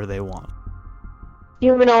take whatever they want.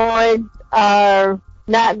 Humanoids are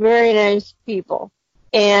not very nice people,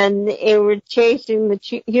 and they were chasing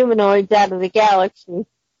the humanoids out of the galaxy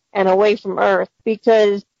and away from Earth,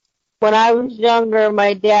 because when I was younger,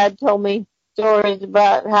 my dad told me stories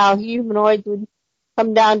about how humanoids would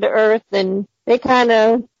come down to Earth, and they kind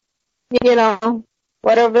of,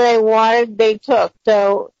 whatever they wanted, they took.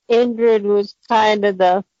 So Indrid was kind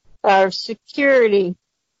of our security,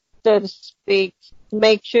 so to speak, to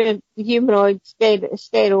make sure the humanoids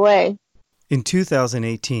stayed away. In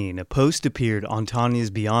 2018, a post appeared on Taunia's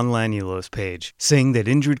Beyond Lanulos page saying that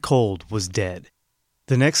Indrid Cold was dead.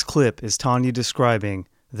 The next clip is Taunia describing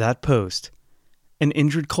that post and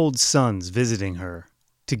Indrid Cold's sons visiting her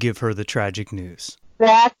to give her the tragic news.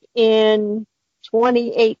 Back in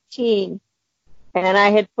 2018, and I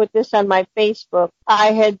had put this on my Facebook, I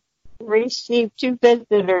had received 2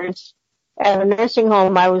 visitors at a nursing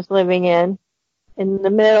home I was living in the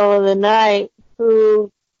middle of the night, who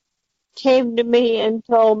came to me and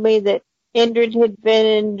told me that Indrid had been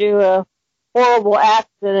into a horrible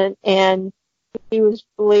accident and he was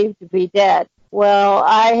believed to be dead. Well,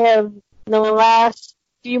 I have, in the last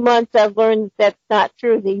few months, I've learned that that's not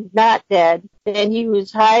true, that he's not dead, and he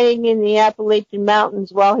was hiding in the Appalachian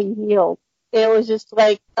Mountains while he healed. It was just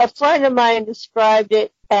like, a friend of mine described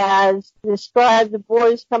the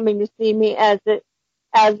boys coming to see me as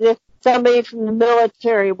if somebody from the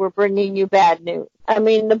military were bringing you bad news. I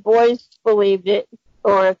mean, the boys believed it,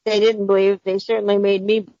 or if they didn't believe it, they certainly made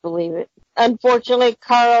me believe it. Unfortunately,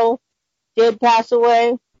 Carl did pass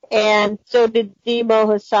away, and so did Demo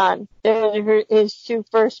Hassan. Those are his two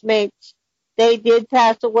first mates. They did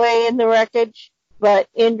pass away in the wreckage, but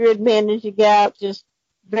Indrid managed to get out just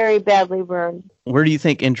very badly burned. Where do you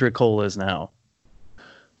think Indrid Cold is now?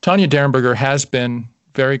 Taunia Derenberger has been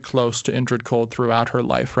very close to Indrid Cold throughout her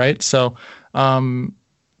life, right? So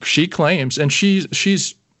she claims, and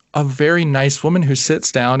she's a very nice woman who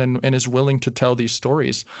sits down and is willing to tell these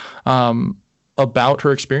stories about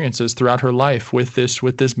her experiences throughout her life with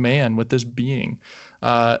this man, with this being.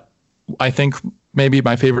 I think maybe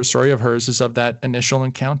my favorite story of hers is of that initial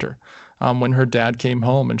encounter when her dad came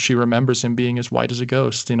home, and she remembers him being as white as a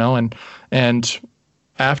ghost, and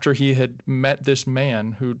after he had met this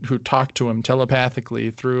man who talked to him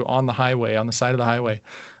telepathically on the side of the highway,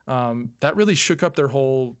 that really shook up their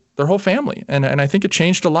whole family. And I think it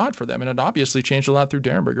changed a lot for them. And it obviously changed a lot through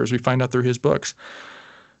Derenberger, as we find out through his books.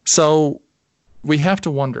 So we have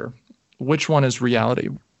to wonder, which one is reality?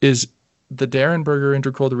 Is the Derenberger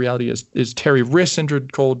Indrid Cold the reality? Is Terry Riss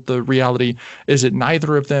Indrid Cold the reality? Is it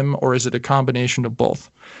neither of them, or is it a combination of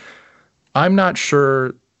both? I'm not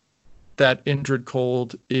sure that Indrid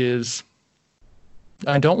Cold is...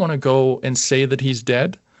 I don't want to go and say that he's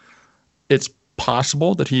dead. It's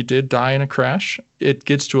possible that he did die in a crash. It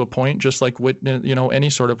gets to a point, just like witness, any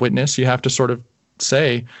sort of witness, you have to sort of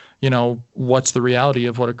say, what's the reality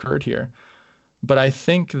of what occurred here. But I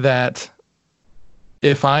think that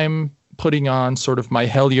if I'm putting on sort of my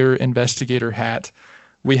Hellier investigator hat,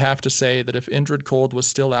 we have to say that if Indrid Cold was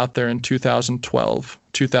still out there in 2012,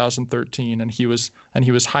 2013, and he was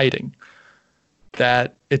hiding,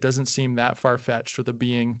 that it doesn't seem that far-fetched with a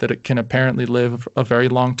being that it can apparently live a very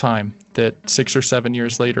long time, that 6 or 7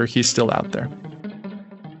 years later, he's still out there.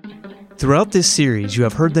 Throughout this series, you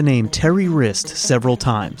have heard the name Terry Rist several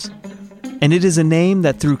times. And it is a name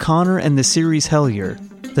that through Connor and the series Hellier,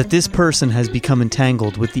 that this person has become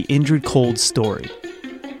entangled with the Indrid Cold story.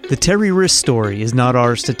 The Terry Rist story is not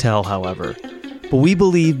ours to tell, however, but we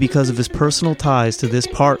believe because of his personal ties to this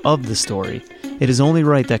part of the story, it is only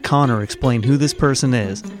right that Connor explain who this person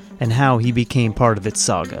is and how he became part of its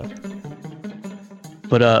saga.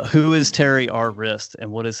 But who is Terry R. Rist,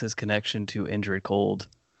 and what is his connection to Indrid Cold?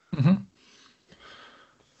 Mm-hmm.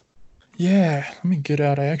 Yeah, let me get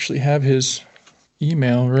out. I actually have his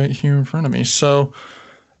email right here in front of me. So,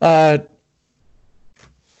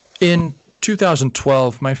 in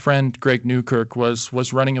 2012, my friend Greg Newkirk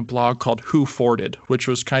was running a blog called Who Forted, which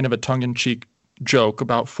was kind of a tongue-in-cheek joke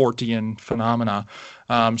about Fortean phenomena,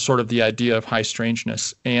 sort of the idea of high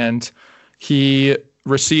strangeness. And he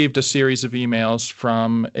received a series of emails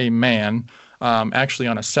from a man, actually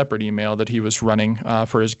on a separate email that he was running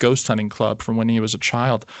for his ghost hunting club from when he was a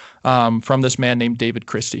child, from this man named David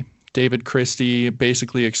Christie. David Christie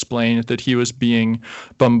basically explained that he was being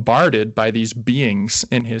bombarded by these beings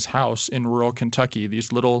in his house in rural Kentucky,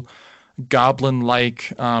 these little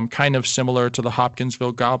goblin-like, kind of similar to the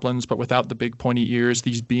Hopkinsville goblins, but without the big pointy ears.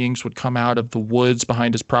 These beings would come out of the woods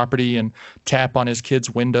behind his property and tap on his kids'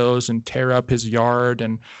 windows and tear up his yard.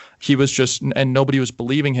 And he was and nobody was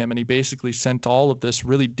believing him. And he basically sent all of this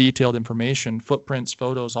really detailed information, footprints,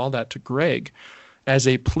 photos, all that to Greg as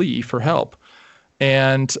a plea for help.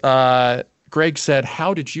 And Greg said,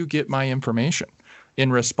 "How did you get my information?" in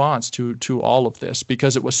response to all of this,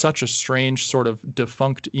 because it was such a strange sort of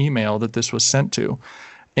defunct email that this was sent to.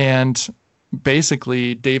 And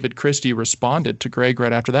basically, David Christie responded to Greg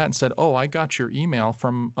right after that and said, "Oh, I got your email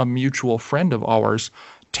from a mutual friend of ours,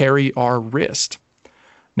 Terry R. Rist."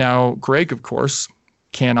 Now, Greg, of course,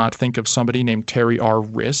 cannot think of somebody named Terry R.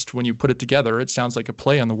 Rist. When you put it together, it sounds like a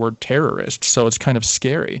play on the word terrorist, so it's kind of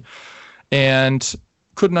scary. And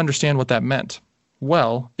couldn't understand what that meant.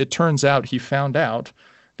 Well, it turns out he found out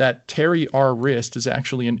that Terry R. Rist is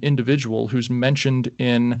actually an individual who's mentioned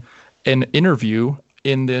in an interview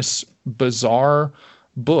in this bizarre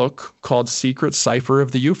book called Secret Cipher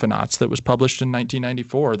of the UFOnauts that was published in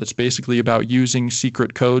 1994, that's basically about using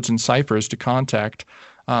secret codes and ciphers to contact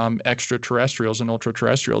extraterrestrials and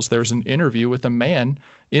ultra-terrestrials. There's an interview with a man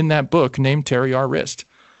in that book named Terry R. Rist.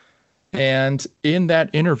 And in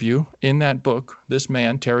that interview, in that book, this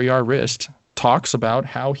man, Terry R. Rist, talks about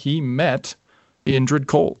how he met Indrid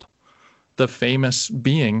Cold, the famous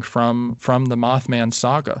being from the Mothman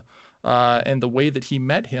saga. And the way that he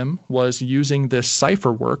met him was using this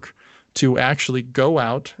cipher work to actually go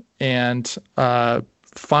out and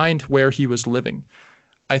find where he was living.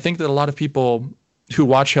 I think that a lot of people who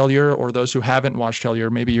watch Hellier, or those who haven't watched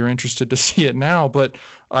Hellier, maybe you're interested to see it now, but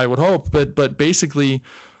I would hope. But basically,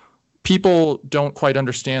 people don't quite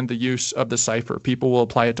understand the use of the cipher. People will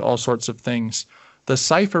apply it to all sorts of things. The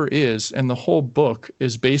cipher is, and the whole book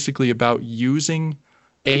is basically about using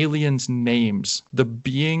aliens' names, the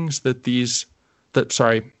names that these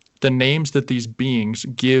beings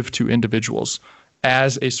give to individuals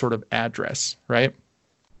as a sort of address, right?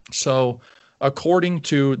 So according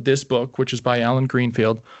to this book, which is by Alan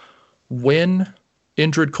Greenfield, when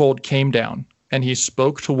Indrid Cold came down and he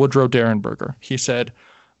spoke to Woodrow Derenberger, he said,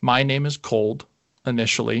 "My name is Cold,"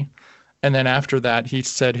 initially. And then after that, he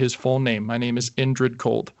said his full name. "My name is Indrid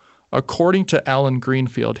Cold." According to Alan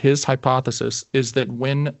Greenfield, his hypothesis is that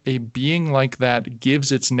when a being like that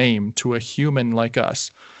gives its name to a human like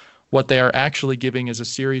us, what they are actually giving is a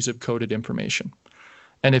series of coded information.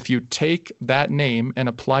 And if you take that name and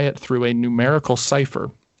apply it through a numerical cipher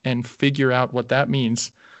and figure out what that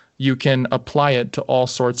means, you can apply it to all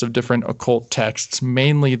sorts of different occult texts.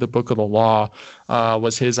 Mainly the Book of the Law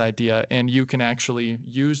was his idea. And you can actually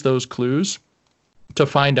use those clues to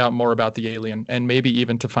find out more about the alien and maybe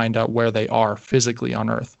even to find out where they are physically on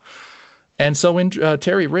Earth. And so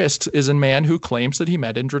Terry Wrist is a man who claims that he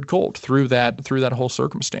met Indrid Cold through that whole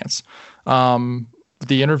circumstance. The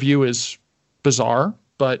interview is bizarre,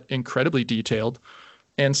 but incredibly detailed.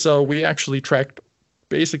 And so we actually tracked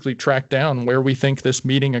down where we think this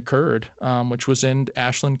meeting occurred, which was in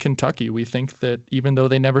Ashland, Kentucky. We think that even though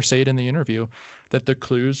they never say it in the interview, that the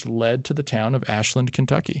clues led to the town of Ashland,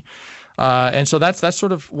 Kentucky. And so that's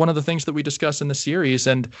sort of one of the things that we discuss in the series.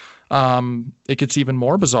 And it gets even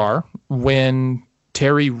more bizarre when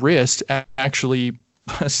Terry Wrist actually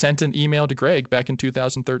sent an email to Greg back in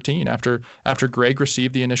 2013 after Greg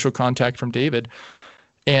received the initial contact from David.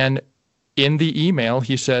 And in the email,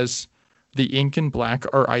 he says, "The ink and black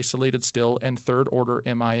are isolated still and third order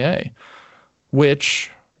MIA,"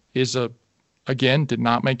 which is again, did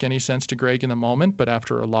not make any sense to Greg in the moment, but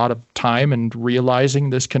after a lot of time and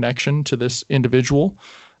realizing this connection to this individual,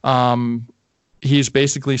 he's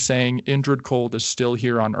basically saying Indrid Cold is still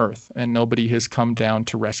here on Earth and nobody has come down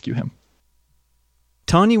to rescue him.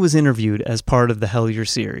 Taunia was interviewed as part of the Hellier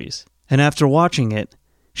series, and after watching it,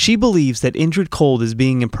 she believes that Indrid Cold is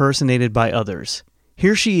being impersonated by others.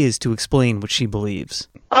 Here she is to explain what she believes.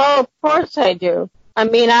 Oh, of course I do. I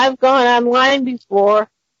mean, I've gone online before,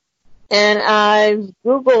 and I've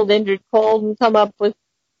Googled Indrid Cold and come up with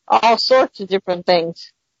all sorts of different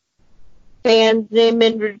things. Fans name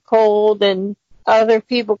Indrid Cold and other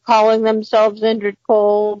people calling themselves Indrid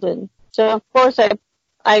Cold. And so, of course,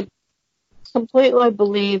 I completely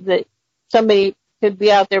believe that somebody could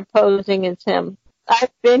be out there posing as him.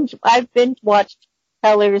 I've binge watched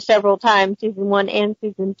Hellier several times, season 1 and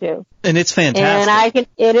season 2. And it's fantastic. And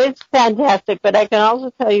it is fantastic, but I can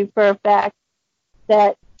also tell you for a fact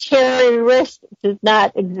that Terry Wrist does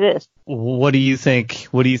not exist. What do you think?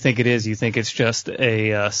 What do you think it is? You think it's just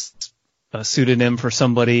a pseudonym for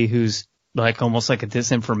somebody who's like almost like a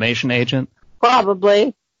disinformation agent?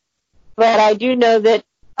 Probably. But I do know that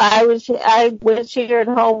I was here at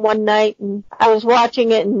home one night and I was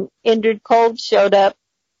watching it and Indrid Cold showed up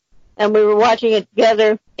and we were watching it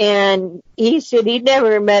together and he said he'd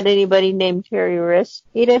never met anybody named Terry Wrist.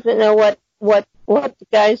 He doesn't know what the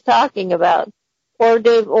guy's talking about. Or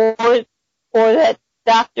Dave or that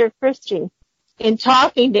Dr. Christian. In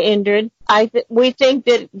talking to Indrid, we think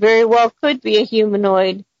that it very well could be a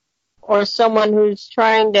humanoid or someone who's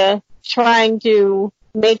trying to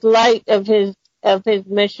make light of his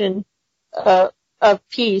mission of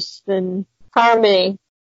peace and harmony.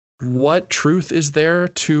 What truth is there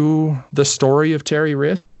to the story of Terry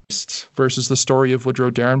Wrist versus the story of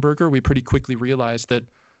Woodrow Derenberger? We pretty quickly realized that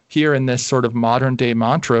here in this sort of modern day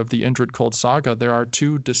mantra of the Indrid Cold saga, there are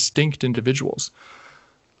two distinct individuals.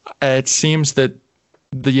 It seems that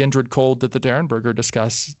the Indrid Cold that the Derenberger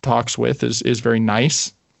talks with is very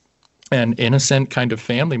nice and innocent kind of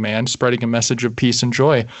family man spreading a message of peace and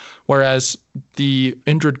joy, whereas the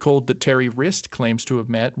Indrid Cold that Terry Wrist claims to have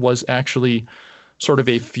met was actually sort of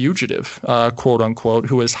a fugitive, quote unquote,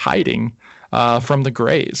 who is hiding from the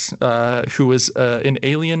Greys, who was an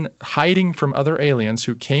alien hiding from other aliens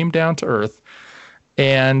who came down to Earth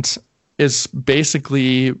and is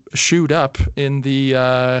basically shooed up in the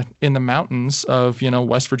mountains of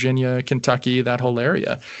West Virginia, Kentucky, that whole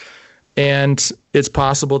area. And it's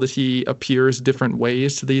possible that he appears different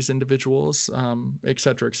ways to these individuals, et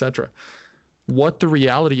cetera, et cetera. What the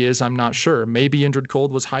reality is, I'm not sure. Maybe Indrid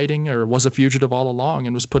Cold was hiding or was a fugitive all along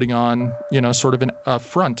and was putting on, sort of a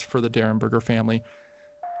front for the Derenberger family.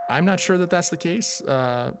 I'm not sure that that's the case,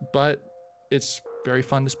 but it's very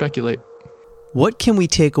fun to speculate. What can we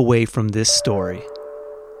take away from this story?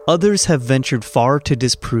 Others have ventured far to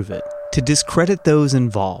disprove it, to discredit those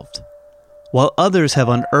involved, while others have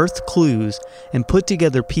unearthed clues and put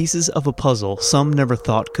together pieces of a puzzle some never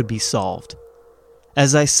thought could be solved.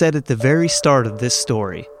 As I said at the very start of this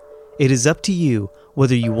story, it is up to you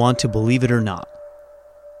whether you want to believe it or not.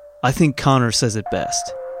 I think Connor says it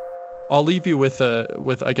best. I'll leave you with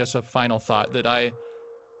I guess a final thought that I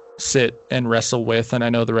sit and wrestle with, and I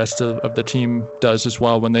know the rest of the team does as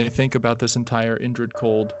well when they think about this entire Indrid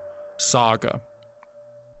Cold saga.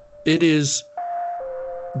 It is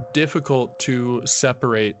difficult to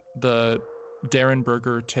separate the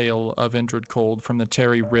Derenberger tale of Indrid Cold from the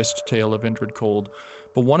Terry Wrist tale of Indrid Cold,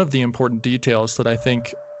 but one of the important details that I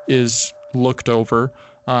think is looked over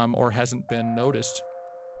or hasn't been noticed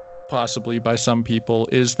possibly by some people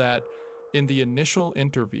is that in the initial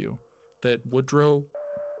interview that Woodrow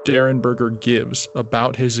Derenberger gives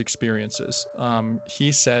about his experiences,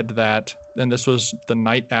 he said that, and this was the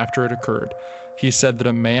night after it occurred, he said that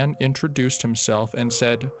a man introduced himself and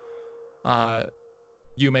said,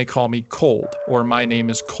 "You may call me Cold," or "My name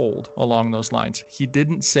is Cold," along those lines. He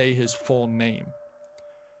didn't say his full name.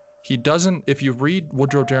 He doesn't, if you read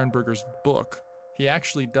Woodrow Derenberger's book, he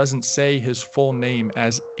actually doesn't say his full name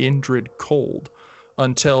as Indrid Cold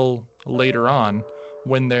until later on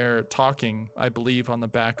when they're talking, I believe, on the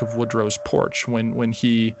back of Woodrow's porch when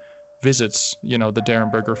he visits, the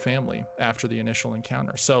Derenberger family after the initial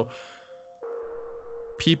encounter. So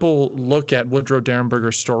people look at Woodrow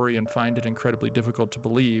Derenberger's story and find it incredibly difficult to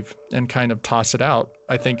believe and kind of toss it out.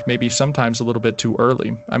 I think maybe sometimes a little bit too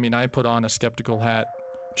early. I mean, I put on a skeptical hat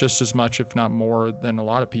just as much, if not more, than a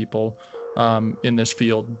lot of people in this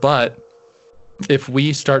field. But if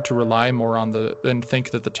we start to rely more on and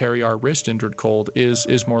think that the Terry R. Wrist Indrid Cold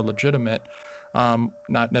is more legitimate,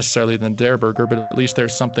 not necessarily than Derenberger, but at least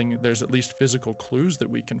there's at least physical clues that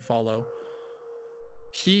we can follow.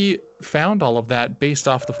 He found all of that based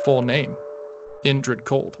off the full name, Indrid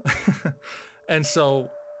Cold. And so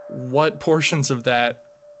what portions of that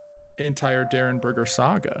entire Derenberger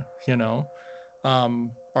saga,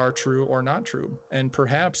 are true or not true? And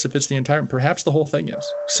perhaps if it's perhaps the whole thing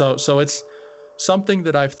is. So it's something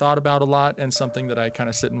that I've thought about a lot, and something that I kind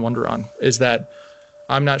of sit and wonder on, is that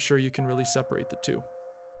I'm not sure you can really separate the two.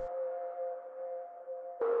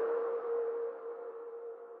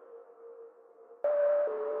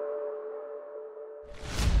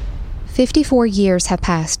 "54 years have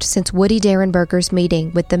passed since Woody Derenberger's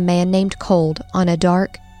meeting with the man named Cold on a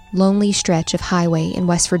dark, lonely stretch of highway in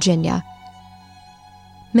West Virginia.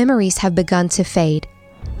 Memories have begun to fade,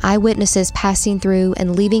 eyewitnesses passing through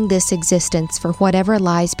and leaving this existence for whatever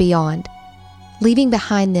lies beyond, leaving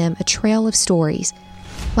behind them a trail of stories,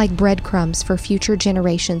 like breadcrumbs for future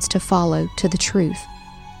generations to follow to the truth.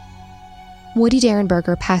 Woody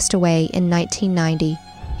Derenberger passed away in 1990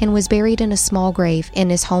 and was buried in a small grave in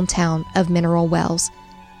his hometown of Mineral Wells.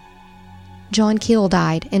 John Keel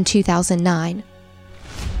died in 2009.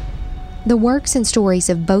 The works and stories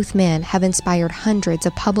of both men have inspired hundreds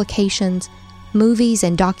of publications, movies,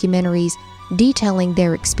 and documentaries detailing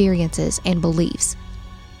their experiences and beliefs.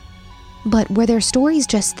 But were their stories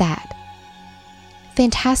just that?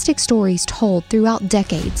 Fantastic stories told throughout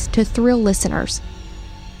decades to thrill listeners?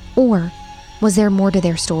 Or was there more to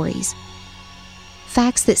their stories?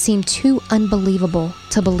 Facts that seemed too unbelievable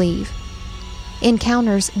to believe.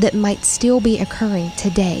 Encounters that might still be occurring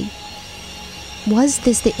today. Was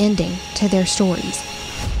this the ending to their stories?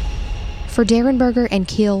 For Derenberger and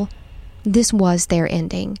Keel, this was their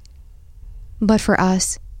ending. But for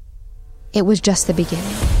us, it was just the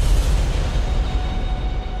beginning.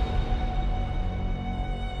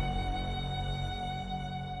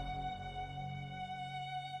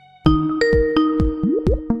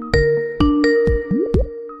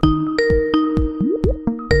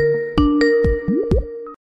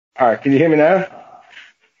 All right, can you hear me now?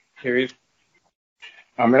 Hear you.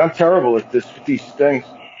 I mean, I'm terrible at these things.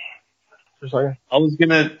 Just like, I was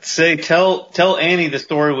gonna say, tell Annie the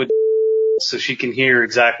story with so she can hear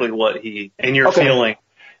exactly what you're feeling.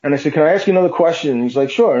 And I said, can I ask you another question? He's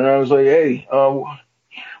like, sure. And I was like, hey,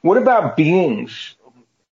 what about beings?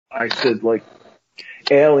 I said, like,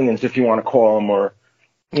 aliens, if you want to call them, or,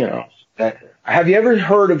 have you ever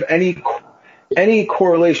heard of any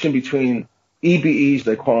correlation between EBEs,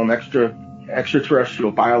 they call them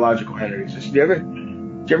extraterrestrial biological entities? Did you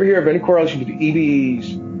ever hear of any correlation between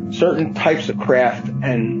EBEs, certain types of craft,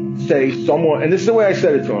 and say someone, and this is the way I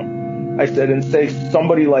said it to him, I said, and say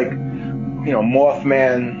somebody like,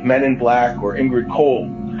 Mothman, Men in Black, or Indrid Cold,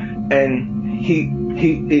 and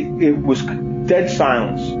it was dead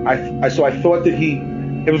silence. So I thought that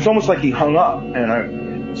it was almost like he hung up, and I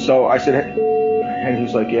said, and he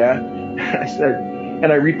was like, yeah. I said,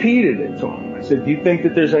 and I repeated it to him. I said, do you think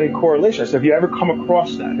that there's any correlation? I said, have you ever come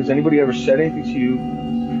across that? Has anybody ever said anything to you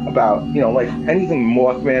about, like anything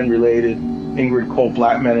Mothman related, Indrid called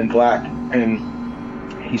Black Men in Black, and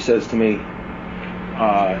he says to me,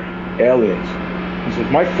 aliens. He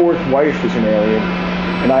says, my fourth wife is an alien,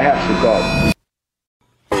 and I have to go.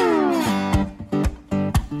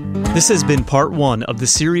 This has been part 1 of the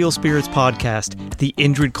Serial Spirits podcast, The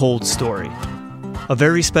Indrid Cold Story. A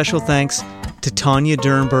very special thanks to Taunia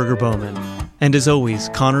Derenberger Bowman, and as always,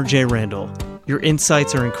 Connor J. Randall. Your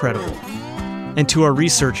insights are incredible. And to our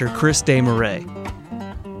researcher, Chris Desmarais.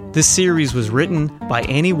 This series was written by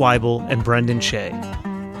Annie Weibel and Brendan Shay.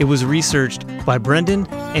 It was researched by Brendan,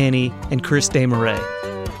 Annie, and Chris Desmarais.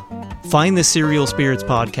 Find the Serial Spirits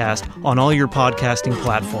podcast on all your podcasting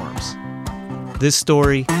platforms. This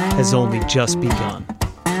story has only just begun.